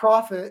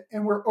nonprofit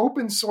and we're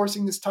open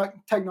sourcing this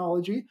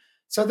technology.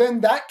 So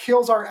then that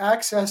kills our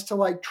access to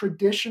like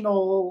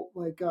traditional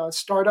like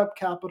startup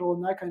capital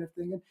and that kind of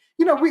thing.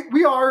 And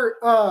we are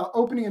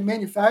opening a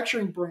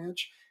manufacturing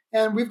branch,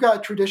 and we've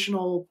got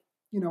traditional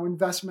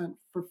investment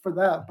for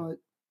that. But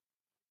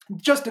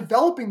just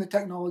developing the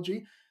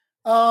technology,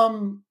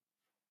 um,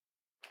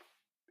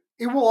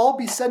 it will all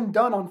be said and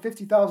done on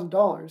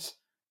 $50,000,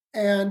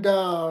 and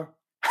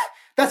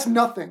that's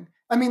nothing.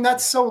 I mean,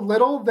 that's so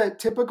little that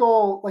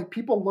typical like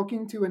people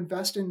looking to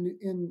invest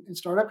in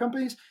startup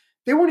companies,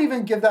 they won't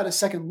even give that a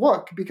second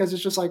look because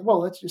it's just like,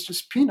 well, it's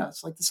just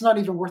peanuts. Like it's not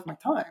even worth my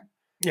time.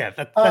 Yeah,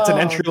 that's an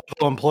entry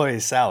level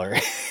employee's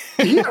salary.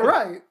 Yeah,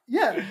 right.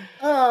 Yeah.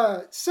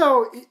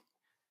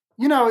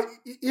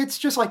 It's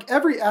just like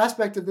every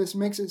aspect of this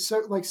makes it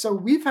so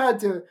we've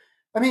had to,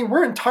 I mean,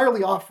 we're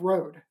entirely off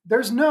road.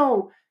 There's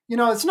no,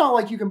 it's not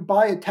like you can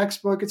buy a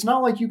textbook. It's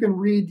not like you can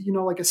read,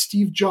 like a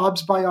Steve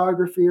Jobs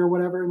biography or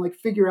whatever and like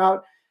figure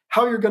out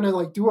how you're going to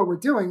like do what we're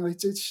doing. Like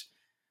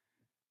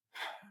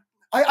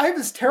I have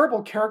this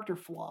terrible character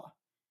flaw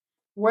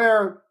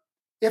where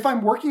if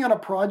I'm working on a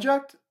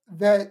project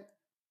that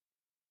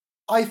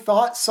I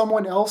thought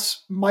someone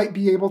else might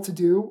be able to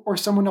do, or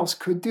someone else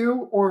could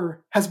do,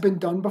 or has been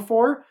done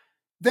before,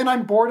 then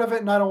I'm bored of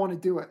it and I don't want to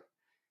do it.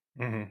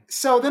 Mm-hmm.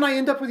 So then I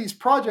end up with these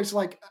projects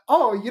like,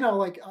 oh,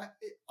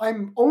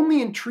 I'm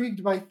only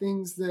intrigued by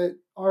things that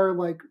are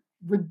like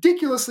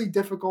ridiculously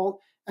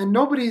difficult and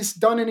nobody's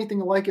done anything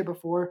like it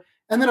before.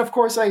 And then of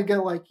course I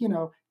get like,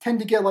 tend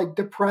to get like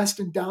depressed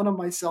and down on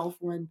myself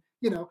when,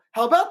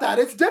 how about that?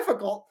 It's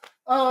difficult.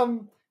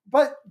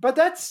 But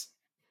that's,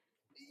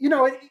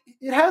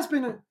 it has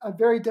been a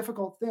very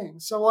difficult thing.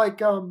 So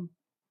like, like,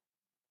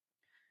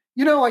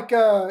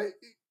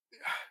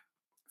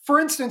 for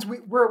instance,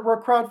 we're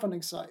a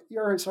crowdfunding site.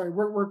 Or sorry,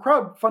 we're a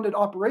crowdfunded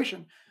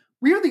operation.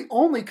 We are the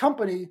only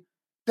company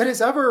that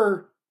has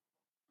ever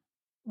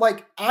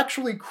like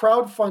actually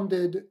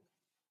crowdfunded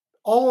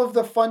all of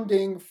the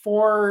funding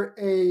for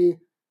the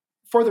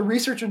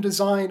research and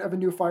design of a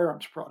new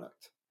firearms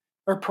product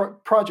or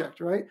project,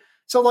 right?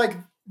 So like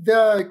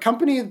the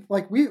company,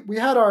 like we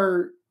had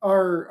our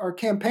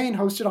campaign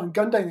hosted on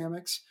Gun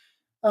Dynamics,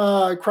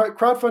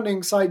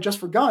 crowdfunding site just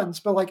for guns,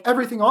 but like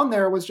everything on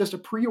there was just a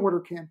pre-order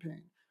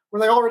campaign where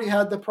they already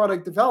had the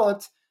product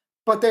developed,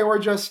 but they were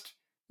just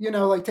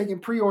like taking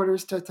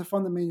pre-orders to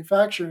fund the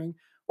manufacturing.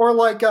 Or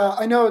like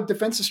I know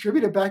Defense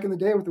Distributed back in the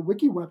day with the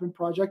Wiki Weapon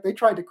project, they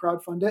tried to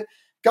crowdfund it,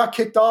 got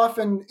kicked off,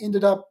 and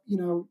ended up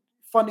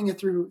funding it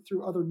through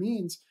other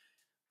means.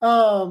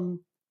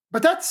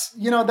 But that's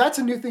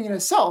a new thing in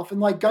itself.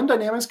 And like Gun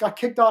Dynamics got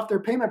kicked off their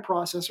payment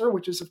processor,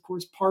 which is of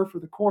course par for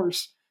the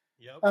course.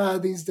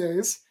 Yep. These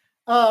days.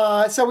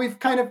 So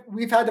we've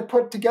had to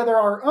put together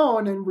our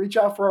own and reach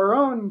out for our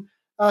own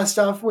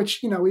stuff,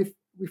 which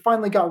we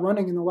finally got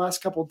running in the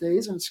last couple of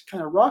days, and it's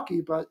kind of rocky.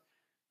 But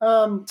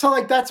so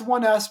like that's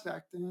one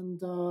aspect,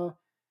 and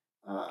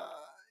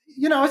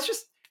it's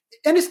just,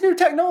 and it's new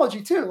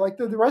technology too. Like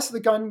the rest of the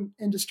gun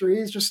industry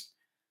is just,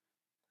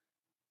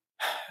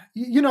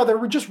 they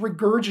were just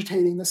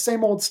regurgitating the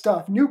same old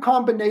stuff, new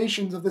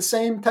combinations of the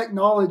same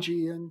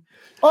technology, and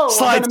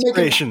slide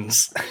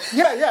separations.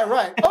 Yeah,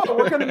 right. Oh,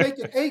 we're going to make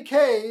an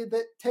AK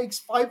that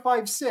takes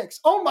 5.56.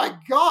 Oh my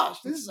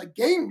gosh, this is a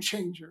game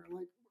changer.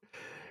 Like,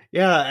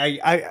 yeah,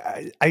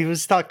 I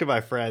was talking to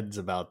my friends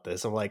about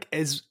this. I'm like,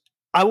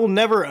 I will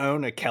never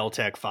own a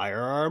Kel-Tec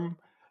firearm,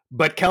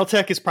 but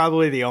Kel-Tec is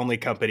probably the only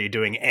company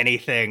doing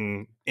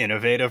anything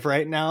innovative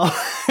right now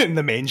in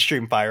the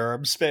mainstream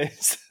firearm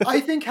space.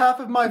 I think half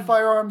of my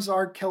firearms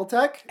are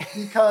Kel-Tec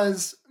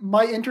because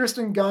my interest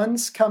in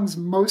guns comes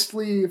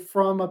mostly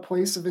from a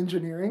place of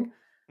engineering.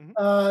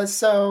 Mm-hmm.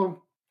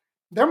 So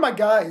they're my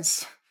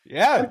guys.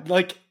 Yeah,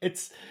 like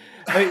it's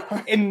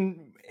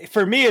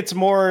for me, it's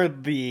more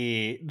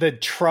the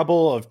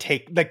trouble of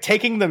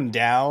taking them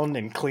down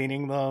and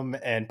cleaning them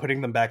and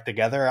putting them back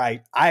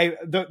together.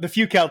 The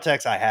few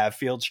Kel-Tecs I have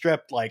field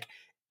stripped, like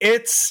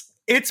it's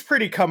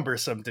pretty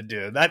cumbersome to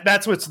do.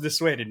 That's what's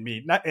dissuaded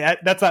me.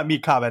 That's not me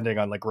commenting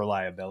on like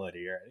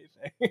reliability or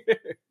anything.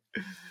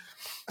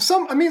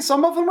 Some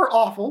of them are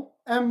awful,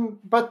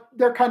 but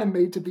they're kind of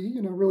made to be,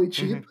 really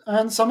cheap, mm-hmm.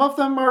 and some of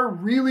them are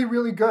really,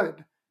 really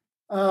good.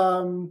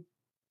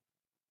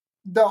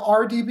 The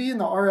RDB and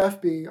the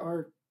RFB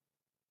are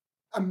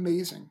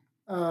amazing.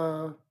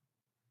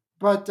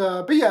 But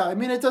yeah, I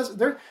mean, it does.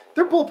 They're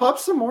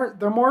bullpups.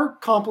 They're more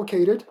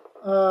complicated.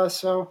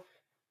 So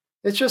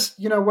it's just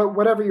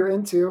whatever you're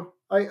into.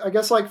 I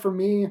guess like for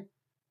me,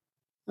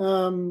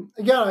 again,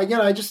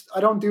 I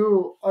don't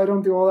do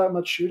all that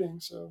much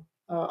shooting. So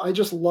I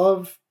just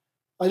love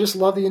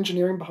the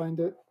engineering behind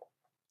it.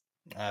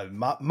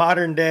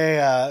 Modern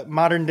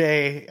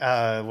day,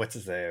 what's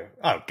his name?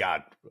 Oh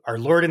God, our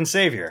Lord and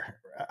Savior.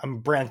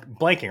 I'm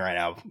blanking right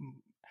now.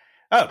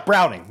 Oh,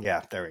 Browning.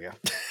 Yeah, there we go.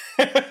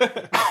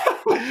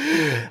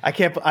 I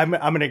can't. I'm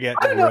gonna get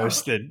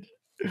roasted.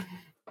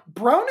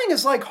 Browning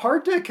is like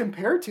hard to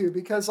compare to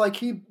because like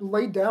he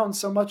laid down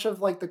so much of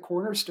like the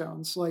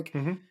cornerstones. Like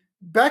mm-hmm.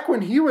 back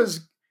when he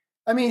was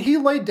I mean, he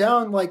laid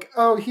down like,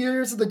 oh,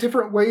 here's the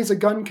different ways a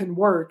gun can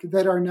work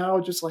that are now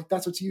just like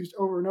that's what's used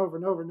over and over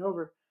and over and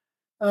over.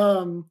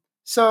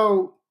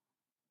 So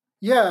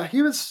yeah,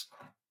 he was.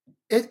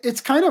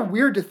 It's kind of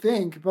weird to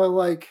think, but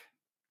like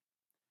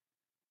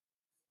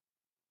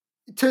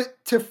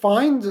to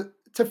find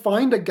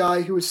a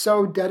guy who is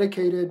so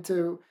dedicated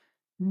to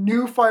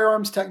new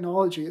firearms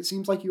technology, it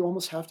seems like you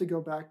almost have to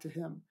go back to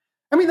him.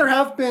 I mean, there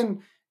have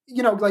been,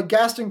 like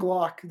Gaston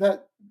Glock.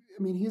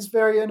 He's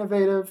very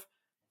innovative.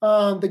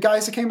 The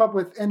guys that came up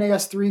with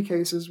NAS3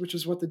 cases, which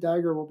is what the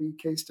dagger will be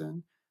cased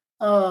in,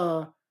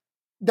 uh,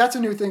 that's a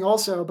new thing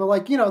also.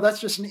 But that's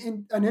just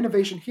an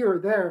innovation here or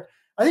there.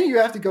 I think you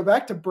have to go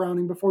back to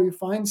Browning before you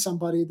find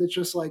somebody that's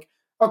just like,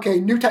 okay,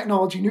 new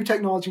technology, new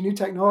technology, new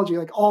technology,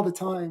 like all the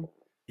time.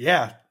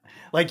 Yeah.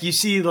 Like you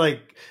see,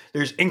 like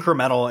there's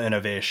incremental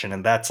innovation,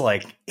 and that's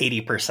like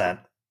 80%.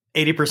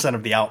 80%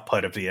 of the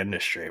output of the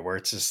industry, where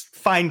it's just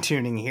fine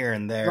tuning here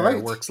and there,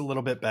 Right. works a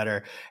little bit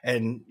better.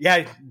 And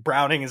yeah,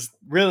 Browning is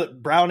really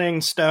Browning,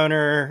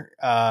 Stoner,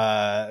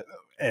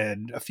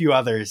 and a few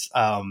others.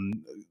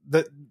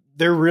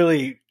 They're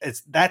really,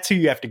 that's who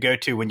you have to go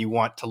to when you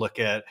want to look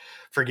at,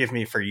 forgive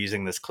me for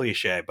using this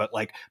cliche, but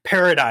like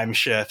paradigm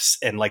shifts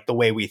and like the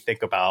way we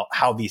think about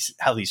how these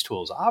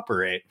tools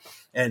operate.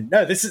 And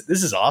no, this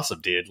is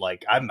awesome, dude.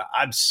 Like I'm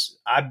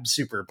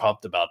super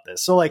pumped about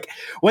this. So like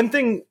one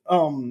thing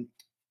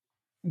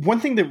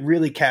that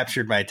really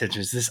captured my attention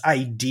is this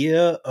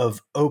idea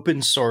of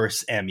open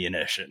source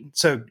ammunition.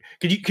 So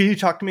could you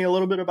talk to me a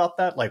little bit about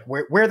that? Like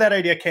where that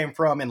idea came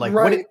from, and like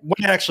Right. what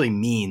it actually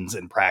means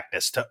in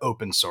practice to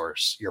open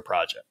source your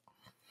project?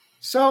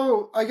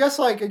 So I guess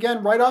like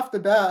again, right off the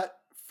bat,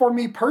 for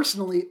me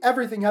personally,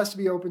 everything has to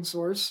be open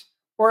source,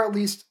 or at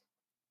least,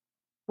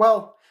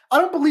 well, I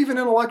don't believe in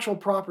intellectual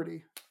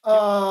property.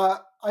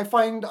 Yep. I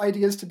find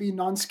ideas to be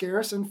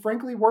non-scarce and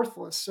frankly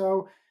worthless.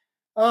 So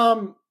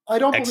I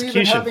don't believe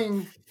in Execution.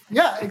 having,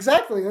 yeah,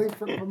 exactly,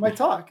 for my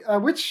talk,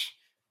 which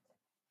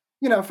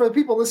for the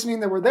people listening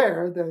that were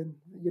there, then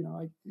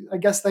I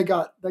guess they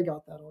got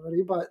that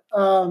already. But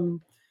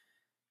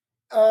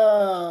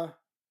uh,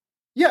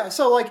 yeah,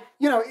 so like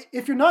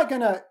if you're not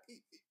gonna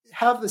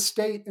have the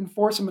state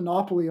enforce a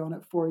monopoly on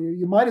it for you,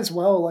 you might as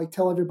well like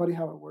tell everybody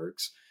how it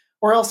works,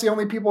 or else the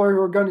only people who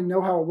are going to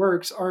know how it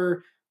works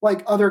are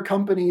like other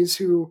companies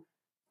who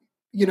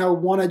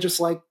want to just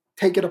like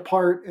take it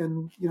apart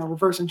and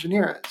reverse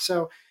engineer it.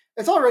 So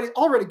it's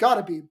already got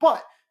to be.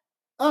 But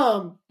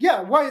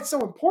yeah, why it's so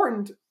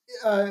important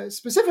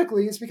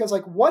specifically is because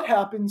like what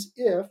happens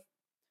if,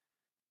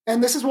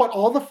 and this is what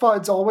all the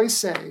FUDs always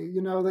say,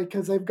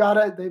 because they've got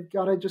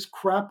to just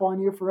crap on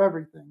you for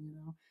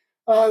everything,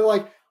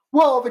 like,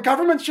 well, the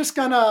government's just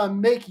gonna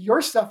make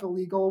your stuff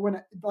illegal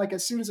when like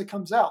as soon as it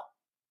comes out.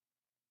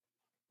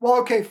 Well,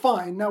 okay,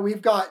 fine. Now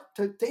we've got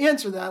to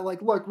answer that.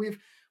 Like, look, we've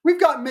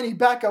got many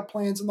backup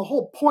plans, and the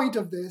whole point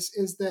of this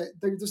is that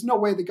there's no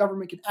way the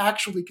government can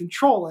actually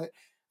control it.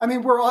 I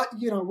mean,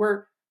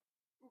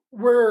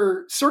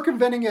 we're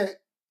circumventing it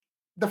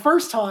the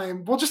first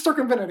time. We'll just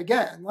circumvent it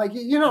again. Like,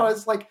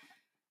 it's like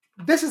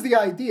this is the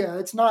idea.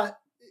 It's not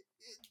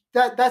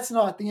that's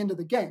not the end of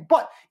the game.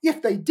 But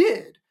if they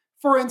did,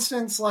 for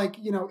instance, like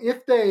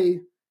if they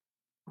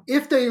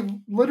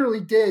literally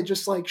did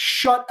just like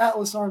shut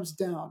Atlas Arms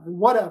down or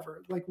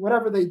whatever, like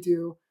whatever they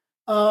do,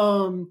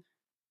 um,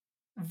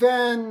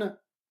 then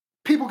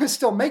people could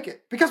still make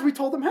it because we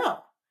told them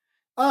how,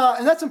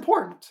 and that's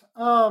important.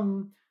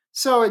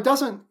 So it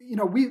doesn't,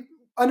 we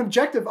an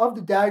objective of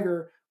the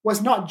dagger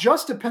was not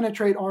just to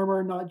penetrate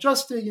armor, not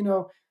just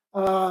to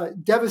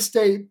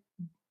devastate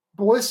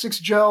ballistics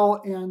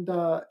gel and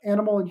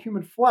animal and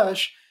human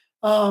flesh,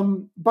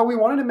 but we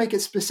wanted to make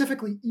it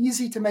specifically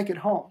easy to make at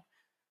home.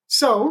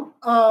 So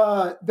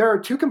there are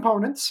two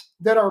components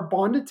that are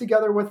bonded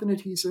together with an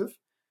adhesive,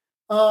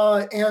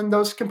 and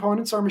those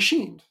components are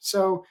machined.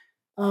 So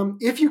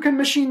if you can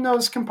machine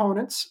those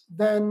components,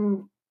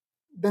 then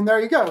there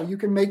you go. You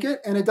can make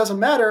it, and it doesn't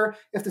matter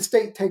if the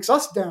state takes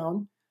us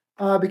down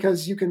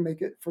because you can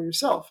make it for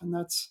yourself, and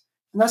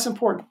that's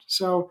important.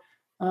 So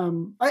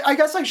I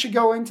guess I should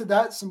go into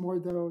that some more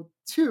though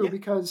too, Yeah.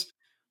 because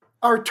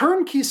our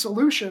turnkey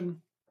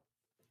solution,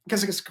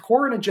 because it's a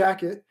core and a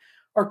jacket,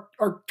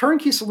 our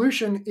turnkey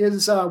solution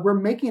is we're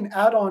making an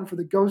add-on for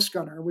the Ghost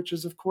Gunner, which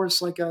is of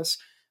course like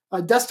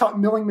a desktop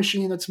milling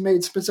machine that's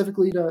made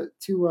specifically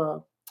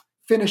to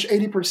finish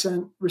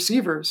 80%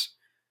 receivers.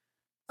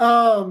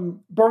 But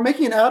we're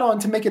making an add-on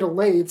to make it a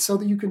lathe so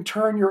that you can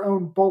turn your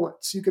own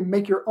bullets. You can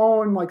make your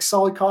own like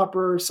solid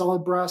copper,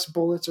 solid brass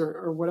bullets,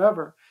 or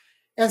whatever.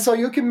 And so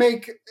you can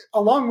make,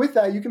 along with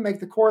that, you can make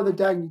the core of the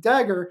Dagny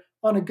Dagger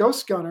on a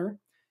Ghost Gunner.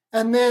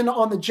 And then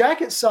on the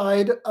jacket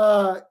side,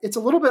 it's a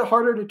little bit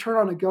harder to turn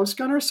on a Ghost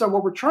Gunner. So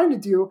what we're trying to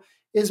do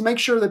is make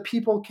sure that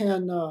people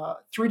can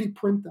 3D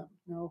print them.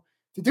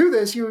 To do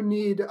this, you would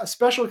need a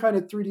special kind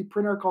of 3D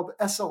printer called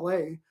the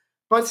SLA.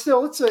 But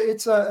still,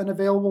 an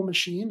available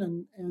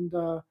machine,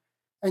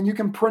 and you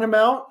can print them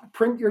out,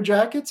 print your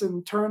jackets,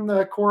 and turn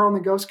the core on the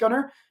Ghost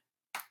Gunner.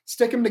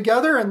 stick them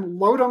together and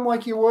load them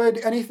like you would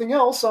anything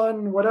else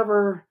on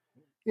whatever,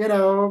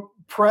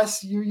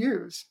 press you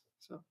use.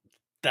 So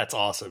That's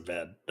awesome,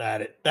 man.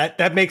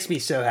 That makes me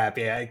so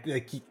happy. I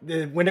like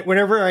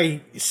whenever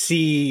I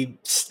see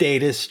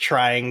status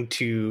trying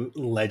to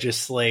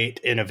legislate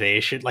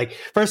innovation. Like,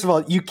 first of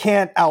all, you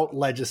can't out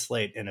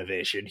legislate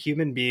innovation.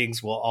 Human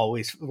beings will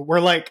always.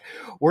 We're like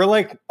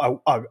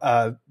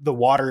the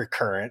water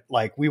current.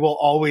 Like, we will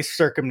always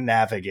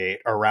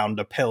circumnavigate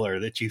around a pillar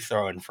that you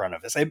throw in front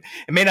of us. It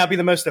may not be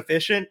the most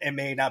efficient. It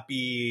may not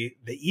be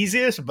the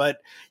easiest, but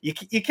you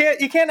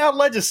can't out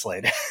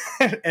legislate.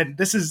 And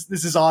this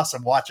is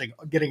awesome,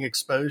 getting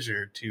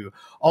exposure to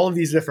all of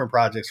these different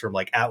projects from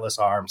like Atlas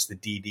Arms, the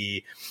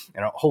DD,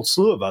 and a whole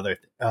slew of other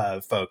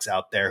folks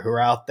out there who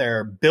are out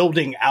there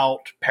building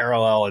out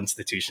parallel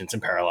institutions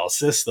and parallel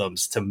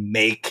systems to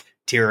make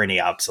tyranny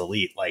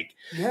obsolete. Like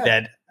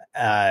that.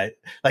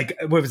 Like,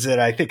 what was it?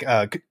 I think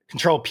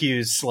Control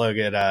Pew's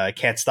slogan,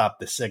 "Can't stop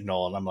the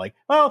signal," and I'm like,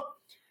 well,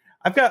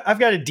 I've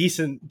got a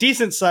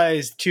decent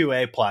sized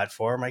 2A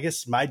platform. I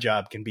guess my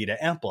job can be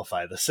to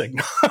amplify the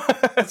signal.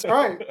 That's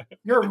right.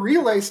 You're a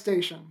relay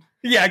station.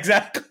 Yeah,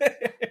 exactly.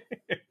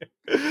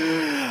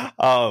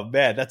 Oh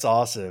man, that's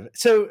awesome.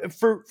 So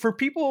for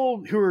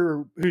people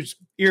whose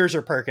ears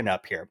are perking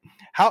up here,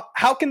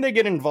 how can they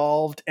get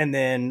involved? And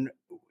then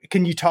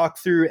can you talk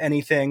through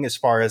anything as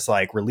far as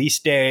like release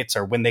dates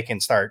or when they can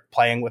start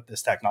playing with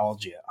this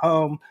technology at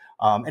home?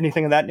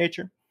 Anything of that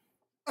nature?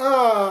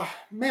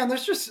 Man,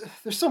 there's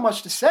so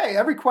much to say.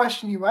 Every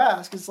question you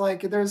ask is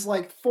like there's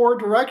like 4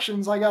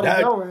 directions I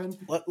gotta go in.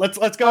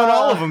 Let's go in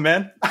all of them,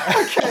 man.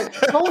 Okay,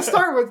 well, let's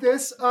start with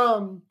this.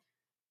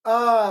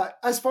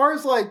 As far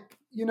as like,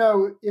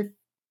 if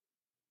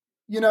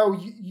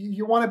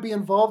you want to be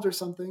involved or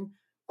something,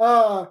 we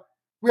are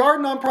a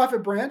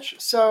nonprofit branch,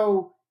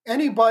 so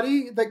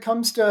anybody that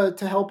comes to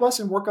help us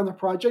and work on the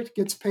project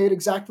gets paid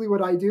exactly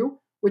what I do,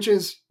 which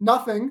is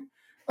nothing.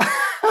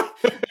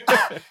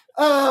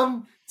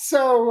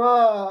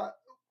 So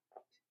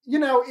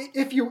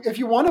if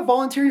you want to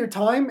volunteer your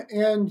time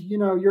and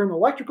you're an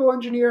electrical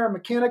engineer, a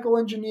mechanical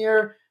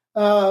engineer,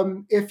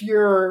 if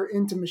you're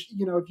into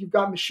if you've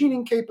got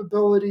machining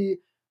capability,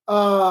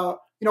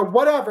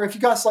 whatever, if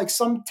you got like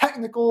some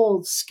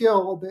technical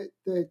skill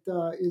that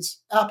is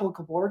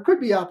applicable or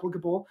could be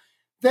applicable,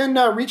 then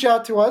reach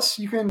out to us.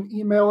 You can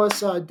email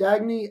us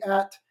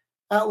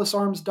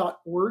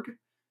dagny@atlasarms.org.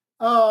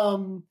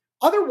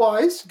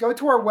 Otherwise, go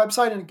to our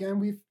website, and again,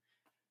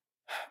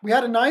 we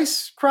had a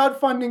nice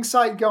crowdfunding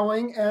site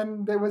going,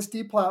 and it was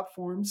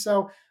deplatformed.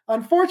 So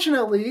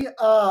unfortunately,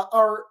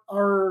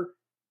 our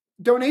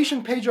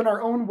donation page on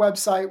our own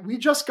website, we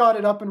just got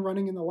it up and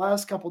running in the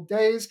last couple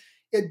days.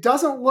 It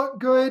doesn't look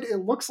good. It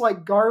looks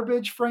like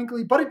garbage,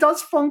 frankly, but it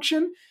does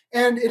function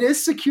and it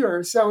is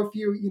secure. So if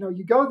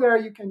you go there,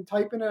 you can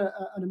type in an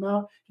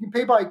amount. You can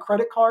pay by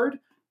credit card,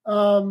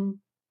 and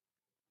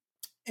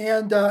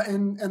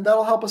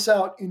that'll help us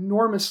out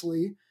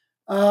enormously.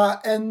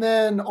 And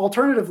then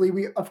alternatively,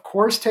 we of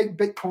course take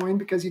Bitcoin,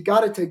 because you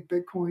got to take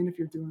Bitcoin if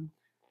you're doing.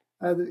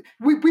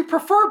 We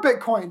prefer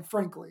Bitcoin,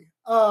 frankly,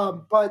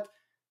 but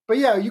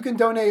yeah, you can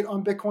donate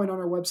on Bitcoin on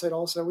our website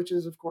also, which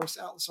is of course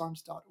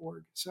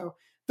atlasarms.org. So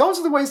those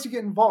are the ways to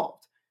get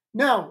involved.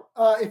 Now,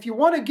 if you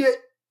want to get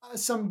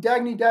some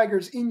Dagny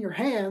daggers in your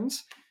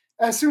hands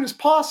as soon as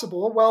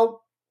possible,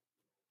 well,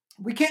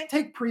 we can't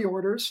take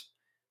pre-orders,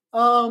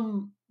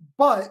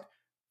 but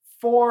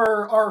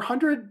for our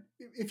 100.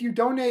 If you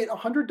donate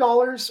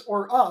 $100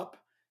 or up,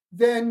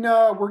 then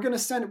we're going to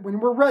send, when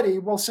we're ready,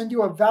 we'll send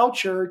you a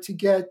voucher to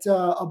get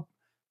to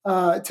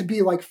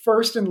be like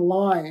first in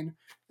line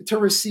to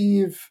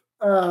receive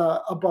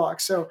a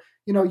box. So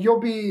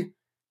you'll be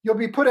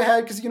put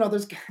ahead, because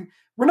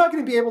we're not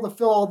going to be able to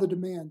fill all the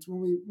demands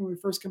when we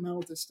first come out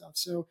with this stuff.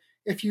 So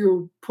if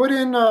you put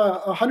in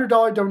a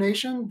 $100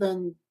 donation,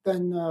 then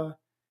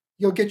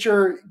you'll get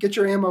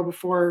your ammo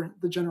before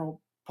the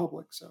general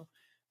public. So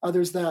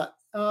there's that.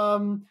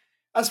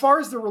 As far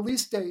as the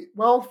release date,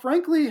 well,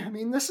 frankly, I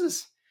mean,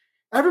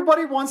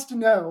 everybody wants to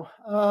know,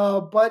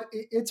 but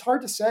it's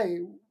hard to say.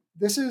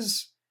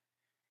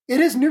 It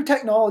is new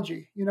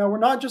technology. We're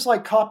not just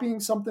like copying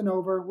something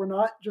over. We're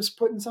not just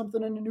putting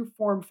something in a new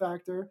form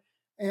factor.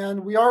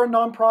 And we are a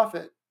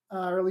nonprofit,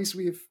 or at least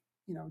we've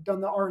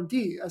done the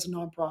R&D as a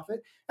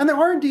nonprofit. And the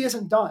R&D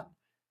isn't done.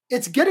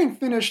 It's getting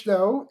finished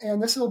though, and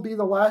this will be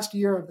the last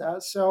year of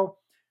that. So,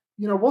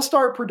 we'll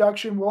start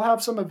production. We'll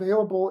have some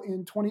available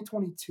in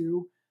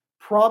 2022.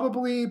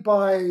 Probably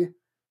by,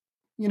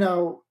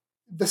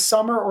 the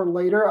summer or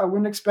later. I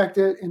wouldn't expect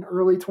it in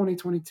early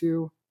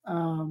 2022.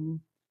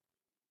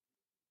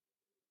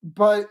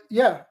 But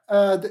yeah,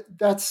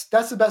 that's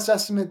the best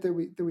estimate that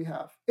we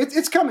have.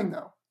 It's coming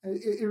though.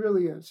 It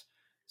really is.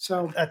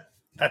 So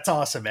that's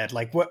awesome, man.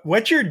 Like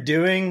what you're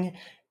doing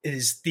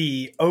is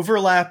the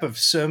overlap of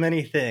so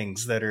many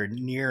things that are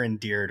near and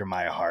dear to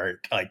my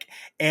heart, like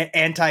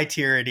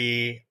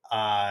anti-tyranny,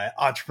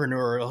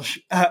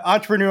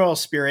 entrepreneurial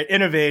spirit,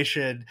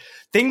 innovation,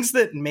 things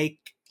that make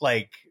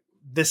like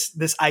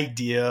this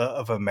idea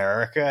of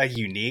America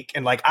unique,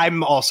 and like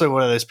I'm also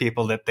one of those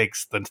people that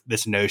thinks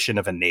this notion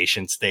of a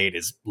nation state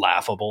is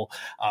laughable.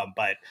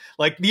 But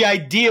like the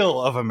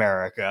ideal of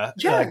America,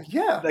 Yeah,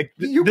 yeah.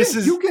 this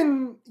is You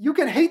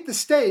can hate the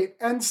state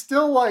and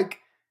still like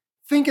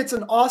think it's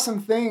an awesome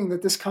thing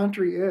that this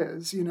country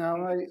is, you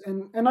know.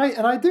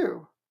 I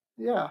do.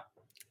 Yeah.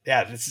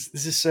 yeah, this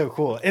is so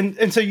cool.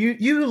 And so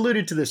you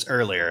alluded to this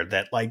earlier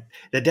that like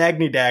the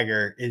Dagny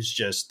Dagger is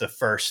just the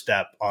first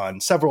step on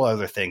several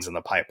other things in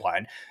the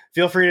pipeline.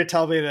 Feel free to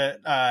tell me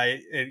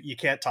that you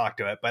can't talk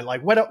to it, but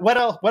like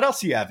what else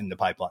do you have in the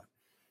pipeline?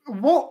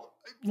 Well,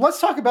 let's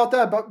talk about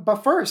that.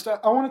 But first, I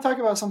want to talk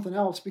about something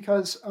else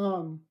because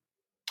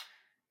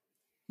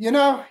you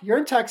know, you're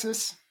in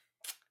Texas,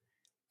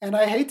 and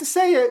I hate to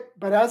say it,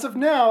 but as of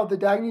now, the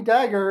Dagny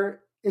Dagger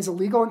is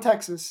illegal in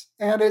Texas,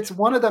 and it's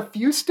one of the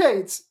few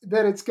states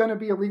that it's going to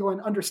be illegal in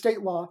under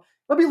state law.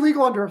 It'll be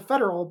legal under a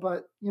federal,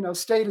 but you know,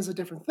 state is a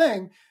different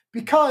thing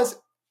because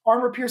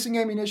armor-piercing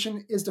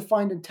ammunition is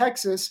defined in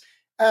Texas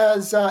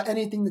as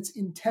anything that's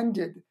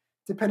intended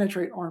to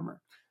penetrate armor.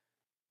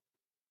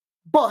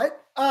 But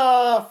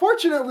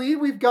fortunately,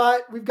 we've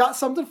got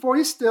something for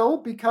you still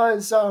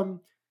because,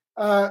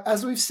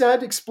 as we've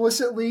said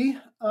explicitly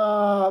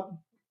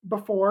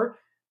before,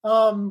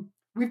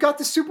 we've got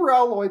the super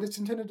alloy that's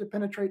intended to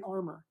penetrate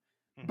armor.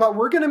 But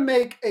we're going to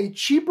make a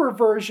cheaper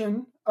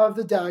version of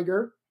the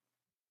dagger,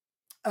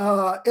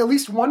 at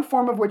least one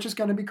form of which is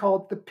going to be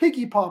called the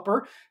piggy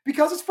popper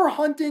because it's for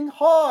hunting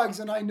hogs.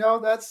 And I know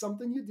that's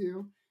something you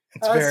do.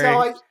 It's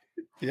very,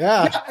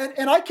 yeah,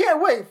 and I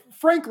can't wait.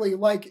 Frankly,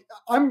 like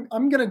I'm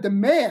going to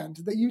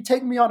demand that you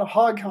take me on a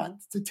hog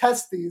hunt to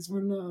test these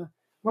when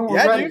we're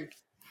ready. Dude.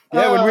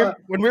 Yeah,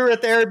 when we were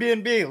at the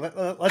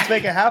Airbnb, let's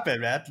make it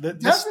happen, man.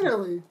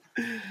 Definitely.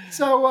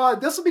 So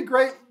this will be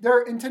great.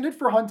 They're intended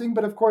for hunting,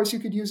 but of course you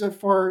could use it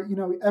for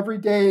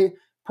everyday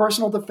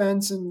personal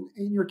defense and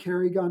in your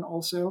carry gun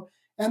also.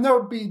 And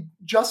they'll be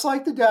just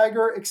like the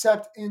dagger,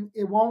 except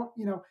it won't.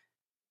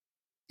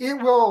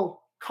 It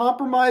will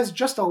compromise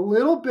just a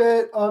little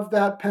bit of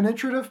that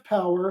penetrative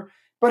power,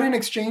 but in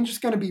exchange, it's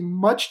going to be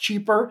much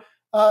cheaper.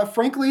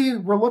 Frankly,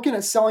 we're looking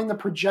at selling the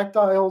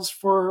projectiles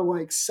for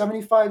like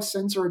 75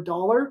 cents or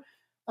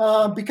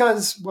 $1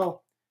 because,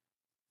 well,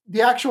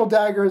 the actual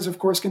dagger is, of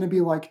course, going to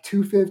be like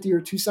 $250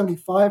 or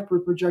 $275 per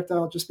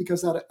projectile just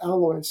because that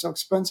alloy is so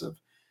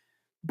expensive.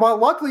 But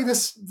luckily,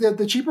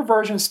 the cheaper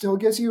version still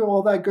gives you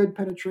all that good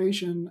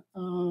penetration,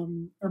 or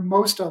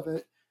most of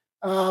it.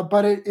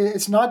 But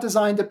it's not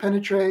designed to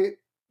penetrate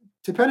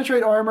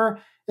armor.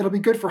 It'll be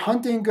good for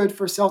hunting, good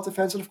for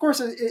self-defense, and of course,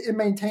 it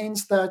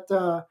maintains that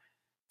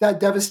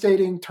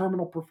devastating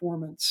terminal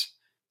performance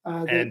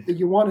that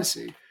you want to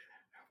see.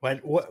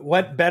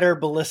 What better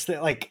ballistic,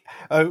 like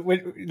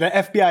the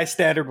FBI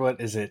standard? What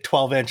is it?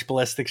 12-inch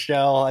ballistic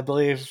shell, I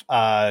believe.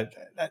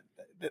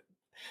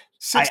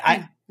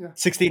 16.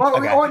 16. Oh,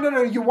 okay.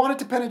 No. You want it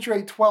to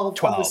penetrate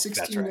 12 of the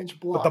 16-inch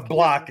block. But the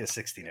block is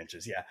 16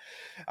 inches. Yeah.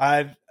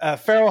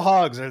 Feral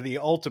hogs are the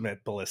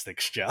ultimate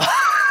ballistic shell.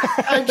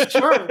 I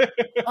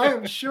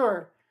am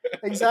sure.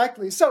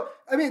 Exactly. So,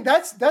 I mean,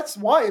 that's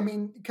why. I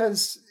mean,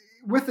 because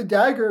with the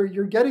dagger,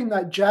 you're getting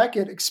that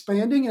jacket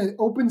expanding and it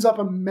opens up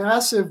a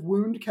massive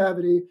wound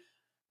cavity.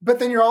 But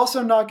then you're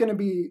also not going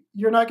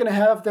to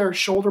have their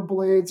shoulder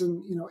blades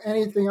and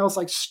anything else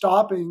like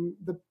stopping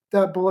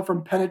that bullet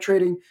from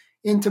penetrating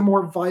into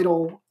more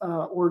vital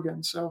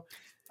organs. So,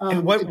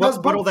 and what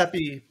will that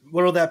be?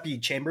 What will that be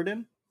chambered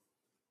in?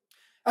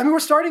 I mean, we're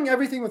starting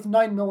everything with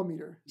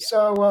 9mm. Yeah.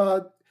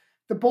 So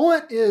the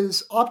bullet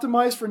is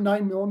optimized for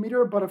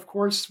 9mm, but of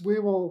course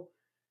we'll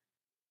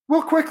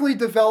quickly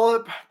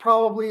develop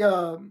probably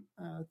a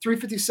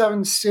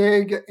 357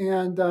 SIG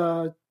and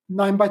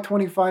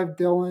 9x25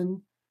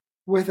 Dillon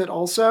with it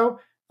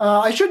also.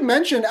 I should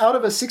mention out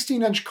of a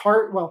 16-inch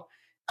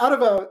out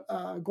of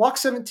a Glock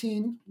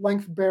 17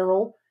 length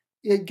barrel,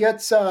 it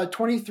gets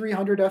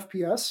 2300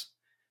 FPS.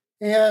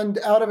 And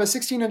out of a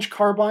 16-inch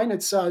carbine,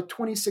 it's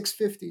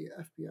 2650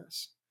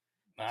 FPS.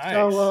 Nice.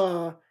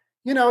 So,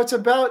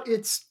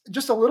 it's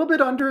just a little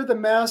bit under the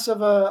mass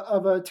of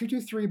a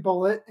 223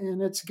 bullet,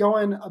 and it's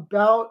going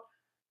about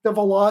the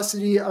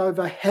velocity of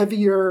a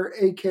heavier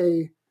AK,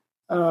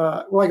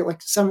 like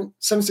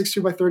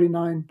 7.62 by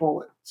 39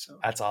 bullet. So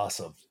that's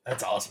awesome.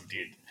 That's awesome,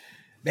 dude.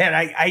 Man,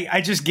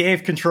 I just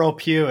gave Control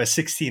Pew a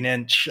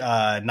 16-inch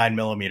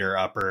 9mm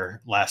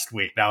upper last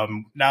week. Now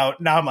I'm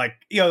like,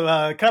 can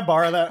I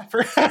borrow that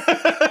for?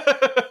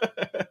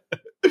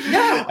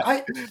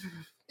 Yeah,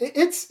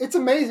 it's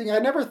amazing. I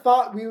never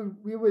thought we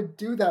would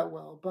do that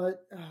well,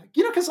 but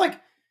because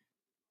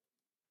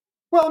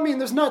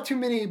there's not too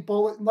many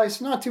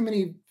not too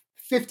many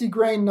 50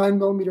 grain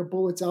 9mm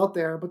bullets out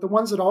there, but the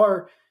ones that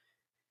are.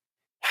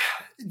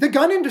 The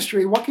gun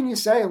industry, what can you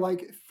say?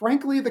 Like,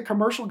 frankly, the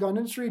commercial gun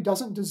industry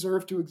doesn't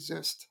deserve to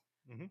exist.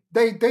 Mm-hmm.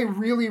 They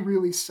really,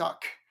 really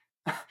suck.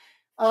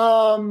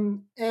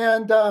 And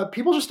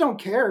people just don't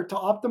care to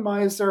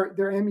optimize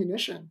their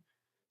ammunition.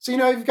 So,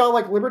 you've got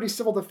like Liberty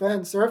Civil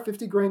Defense. They're a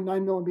 50 grain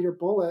 9mm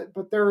bullet,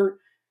 but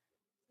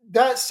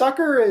that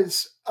sucker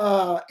is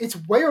it's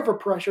way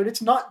overpressured.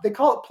 It's not. They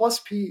call it plus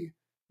P,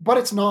 but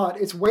it's not.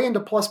 It's way into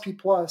plus P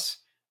plus.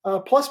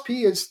 Plus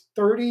P is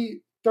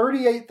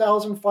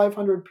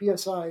 38,500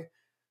 psi.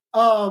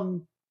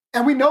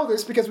 And we know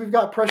this because we've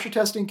got pressure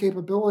testing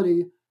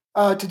capability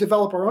to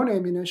develop our own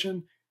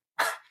ammunition.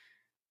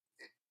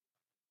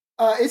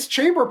 Its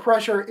chamber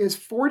pressure is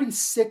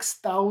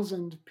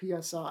 46,000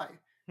 psi.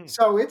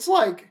 So it's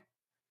like,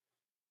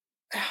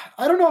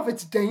 I don't know if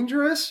it's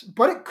dangerous,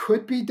 but it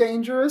could be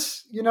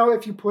dangerous,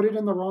 if you put it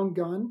in the wrong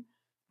gun.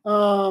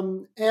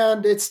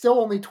 And it's still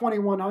only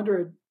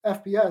 2,100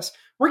 FPS.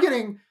 We're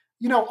getting,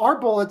 our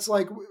bullets,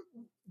 like,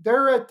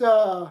 they're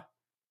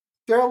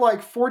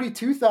like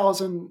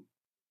 42,000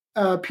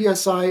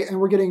 psi,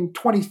 and we're getting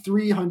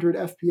 2,300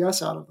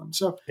 FPS out of them.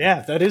 So yeah,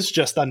 that is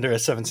just under a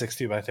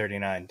 7.62 by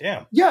 39.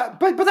 Damn. Yeah,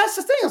 but that's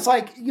the thing. It's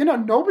like,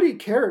 nobody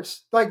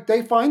cares. Like,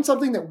 they find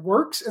something that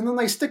works and then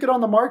they stick it on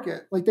the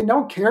market. Like, they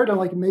don't care to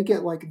like make it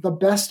like the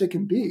best it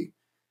can be.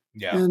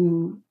 Yeah.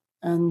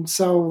 And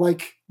so,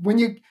 like, when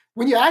you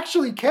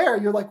actually care,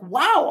 you're like,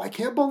 wow, I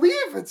can't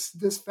believe it's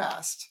this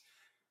fast.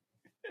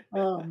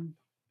 And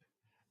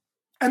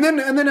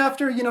then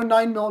after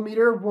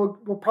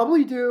 9mm, we'll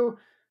probably do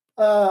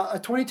a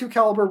 22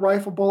 caliber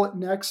rifle bullet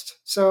next.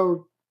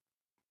 So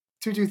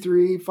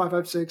 223,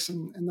 5.56,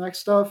 and that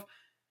stuff.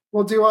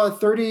 We'll do a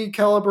 30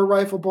 caliber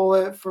rifle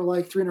bullet for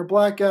like 300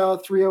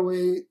 blackout,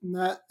 308,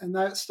 and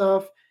that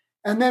stuff.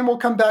 And then we'll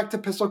come back to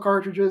pistol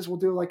cartridges. We'll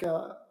do like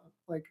a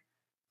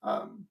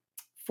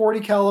 40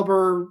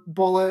 caliber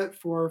bullet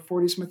for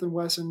 40 Smith &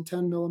 Wesson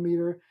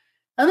 10mm.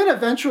 And then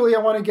eventually I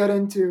want to get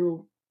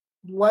into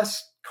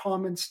less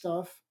common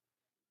stuff.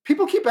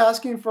 People keep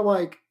asking for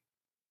like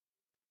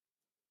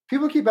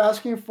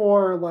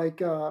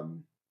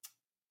 7.62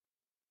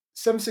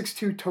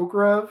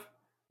 Tokarev,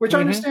 which I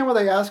understand why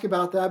they ask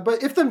about that.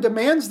 But if the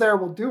demand's there,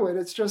 we'll do it.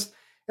 It's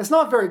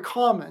not very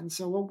common,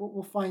 so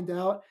we'll find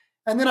out.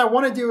 And then I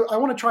want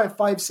to try a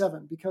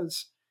 5.7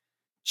 because,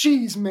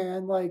 geez,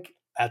 man, like,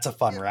 that's a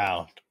fun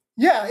round.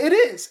 Yeah, it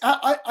is.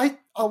 I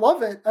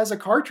love it as a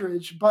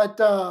cartridge,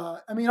 but I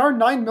mean, our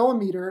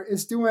 9mm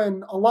is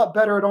doing a lot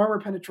better at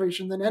armor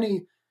penetration than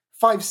any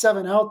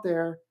 5.7 out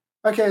there.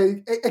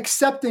 Okay,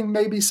 excepting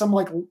maybe some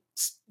like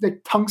the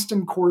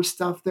tungsten core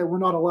stuff that we're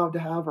not allowed to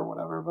have or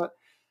whatever. But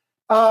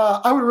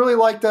I would really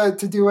like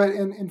to do it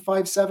in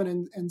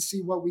 5.7 and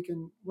see what we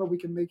can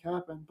make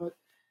happen. But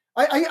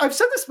I've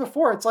said this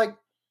before. It's like,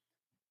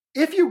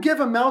 if you give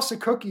a mouse a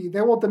cookie,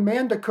 they will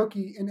demand a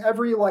cookie in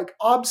every like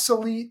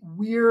obsolete,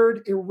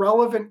 weird,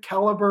 irrelevant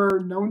caliber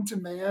known to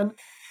man.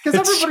 Because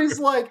everybody's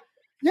like,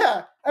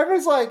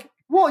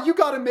 well, you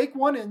got to make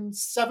one in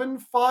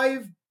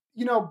 7.5,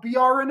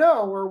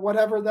 BR&O or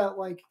whatever that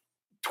like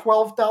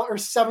 $12,000 or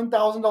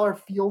 $7,000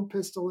 field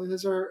pistol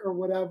is or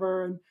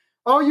whatever. And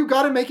you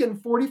got to make it in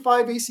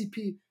 45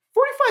 ACP.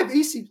 45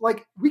 ACP,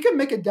 like, we could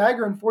make a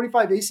dagger in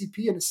 45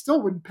 ACP and it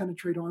still wouldn't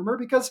penetrate armor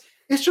because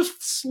it's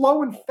just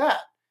slow and fat.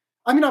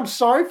 I mean, I'm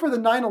sorry for the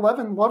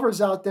 911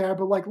 lovers out there,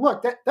 but like,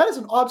 look, that is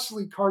an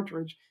obsolete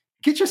cartridge.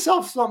 Get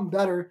yourself something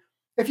better.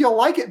 If you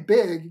like it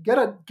big, get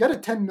a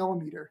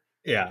 10mm.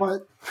 Yeah.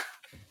 But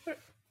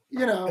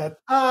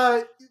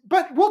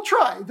but we'll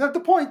try.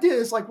 The point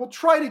is, like, we'll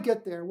try to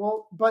get there.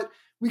 But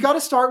we got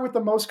to start with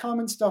the most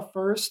common stuff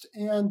first.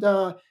 And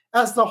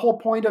as the whole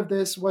point of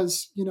this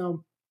was,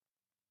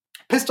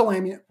 pistol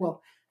ammunition.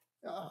 Well,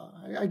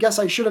 I guess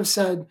I should have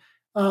said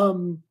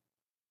armor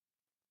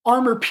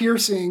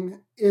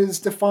piercing is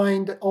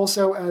defined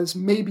also as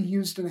maybe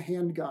used in a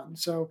handgun.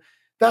 So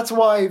that's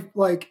why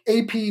like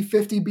AP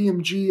 50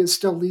 BMG is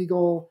still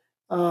legal,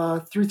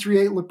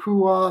 338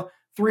 Lapua,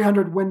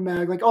 300 Win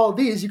Mag, like all of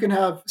these you can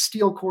have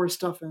steel core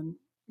stuff in,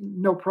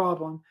 no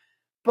problem.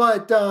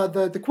 But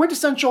the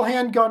quintessential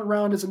handgun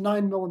round is a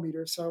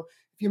 9mm. So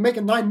if you make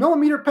a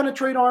 9mm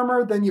penetrate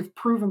armor, then you've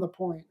proven the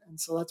point. And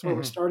so that's where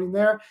we're starting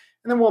there.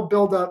 And then we'll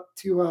build up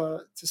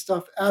to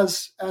stuff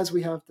as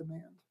we have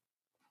demand.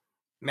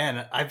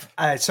 Man,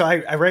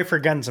 I write for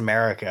Guns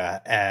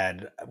America,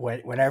 and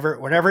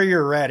whenever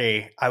you're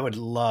ready, I would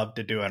love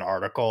to do an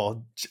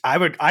article.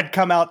 I'd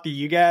come out to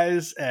you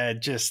guys and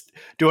just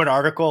do an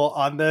article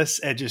on this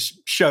and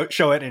just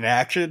show it in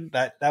action.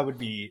 That would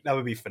be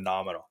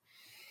phenomenal.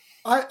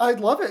 I'd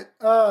love it.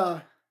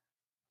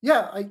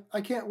 Yeah, I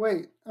can't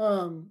wait.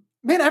 Man,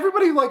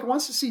 everybody like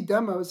wants to see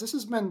demos. This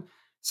has been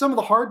some of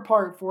the hard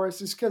part for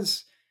us, is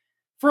because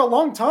for a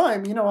long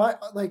time,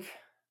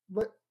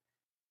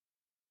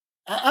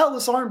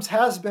 Atlas Arms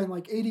has been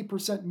like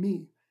 80%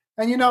 me.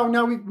 And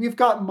now we've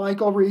got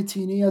Michael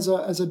Reatini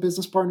as a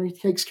business partner. He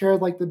takes care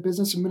of like the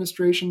business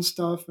administration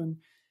stuff, and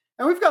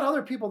we've got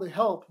other people to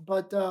help.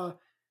 But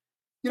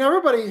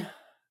everybody,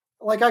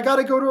 like, I got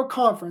to go to a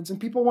conference, and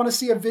people want to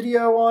see a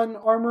video on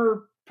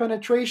armor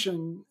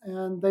penetration,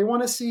 and they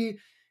want to see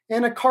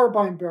in a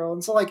carbine barrel.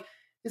 And so like,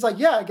 it's like,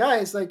 yeah,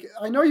 guys, like,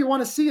 I know you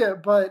want to see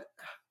it, but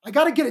I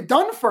got to get it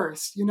done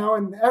first, and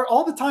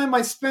all the time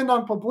I spend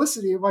on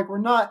publicity, like, we're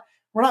not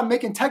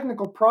making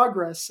technical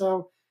progress.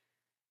 So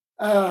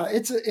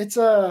It's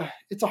a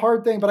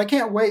hard thing, but I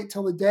can't wait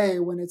till the day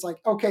when it's like,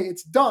 okay,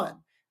 it's done.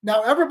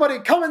 Now everybody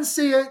come and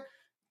see it.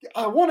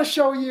 I want to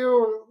show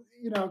you,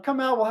 come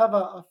out. We'll have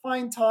a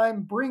fine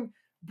time. Bring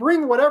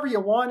whatever you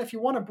want. If you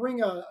want to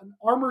bring an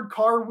armored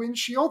car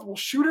windshield, we'll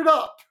shoot it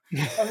up.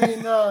 I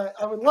mean,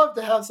 I would love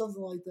to have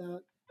something like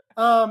that.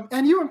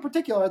 And you in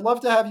particular, I'd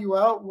love to have you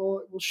out.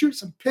 We'll shoot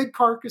some pig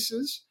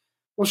carcasses.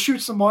 We'll shoot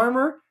some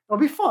armor. It'll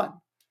be fun.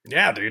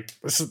 Yeah, dude,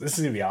 this is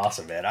gonna be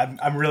awesome, man.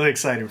 I'm really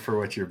excited for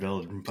what you're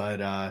building.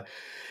 But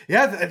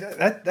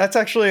yeah, that's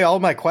actually all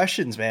my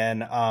questions,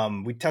 man.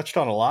 We touched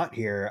on a lot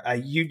here.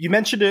 You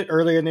mentioned it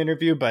earlier in the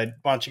interview, but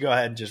why don't you go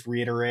ahead and just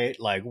reiterate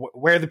like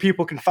where the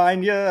people can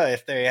find you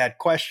if they had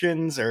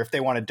questions or if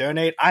they want to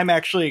donate. I'm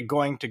actually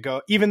going to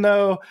go, even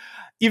though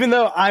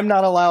I'm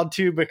not allowed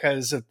to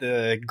because of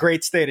the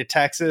great state of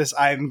Texas,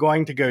 I'm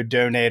going to go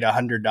donate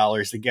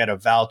 $100 to get a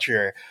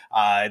voucher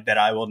that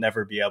I will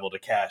never be able to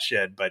cash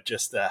in, but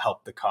just to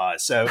help the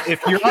cause. So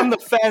if you're on the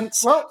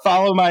fence, Well,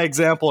 follow my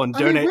example and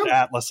donate to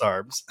Atlas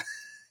Arms.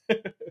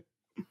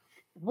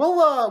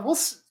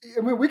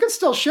 We can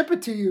still ship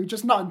it to you,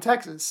 just not in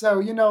Texas. So,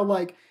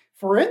 like,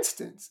 for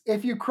instance,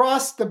 if you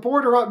cross the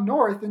border up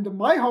north into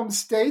my home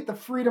state, the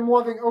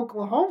freedom-loving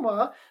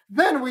Oklahoma,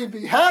 then we'd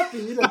be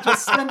happy to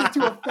just send it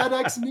to a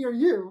FedEx near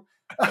you.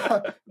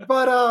 I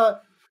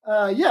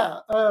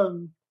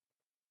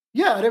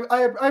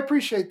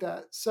appreciate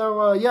that.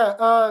 So,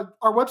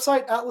 our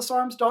website,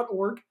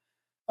 atlasarms.org.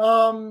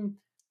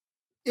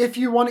 If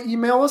you want to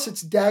email us,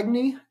 it's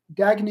Dagny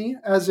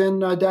as in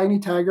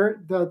Dagny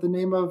Taggart, the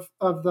name of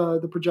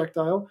the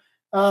projectile,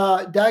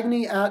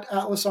 Dagny at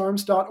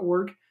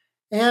atlasarms.org.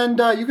 And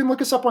you can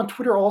look us up on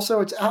Twitter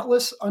also. It's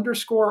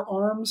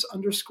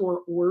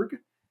atlas_arms_org.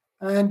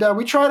 And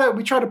we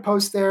try to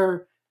post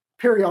there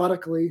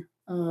periodically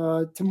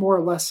to more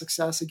or less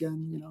success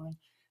again.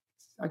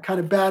 I'm kind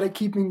of bad at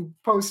keeping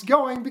posts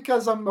going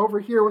because I'm over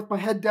here with my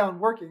head down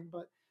working.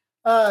 But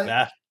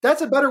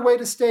that's a better way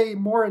to stay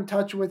more in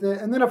touch with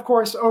it. And then, of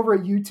course, over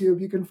at YouTube,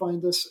 you can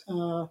find us.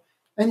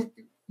 And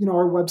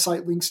our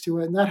website links to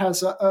it. And that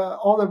has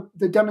all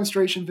the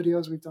demonstration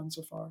videos we've done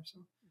so far. So.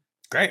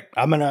 Great.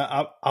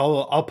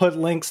 I'll put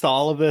links to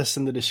all of this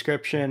in the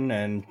description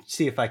and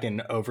see if I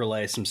can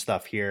overlay some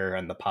stuff here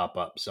on the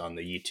pop-ups on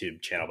the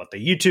YouTube channel. But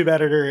the YouTube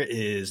editor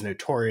is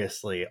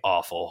notoriously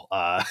awful.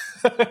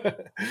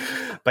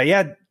 But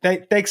yeah,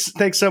 thanks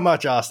so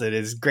much, Austin.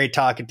 It's great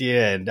talking to you,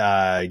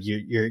 and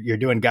you're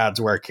doing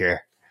God's work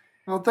here.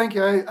 Well, thank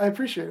you. I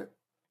appreciate it.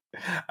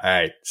 All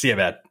right. See you,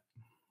 man.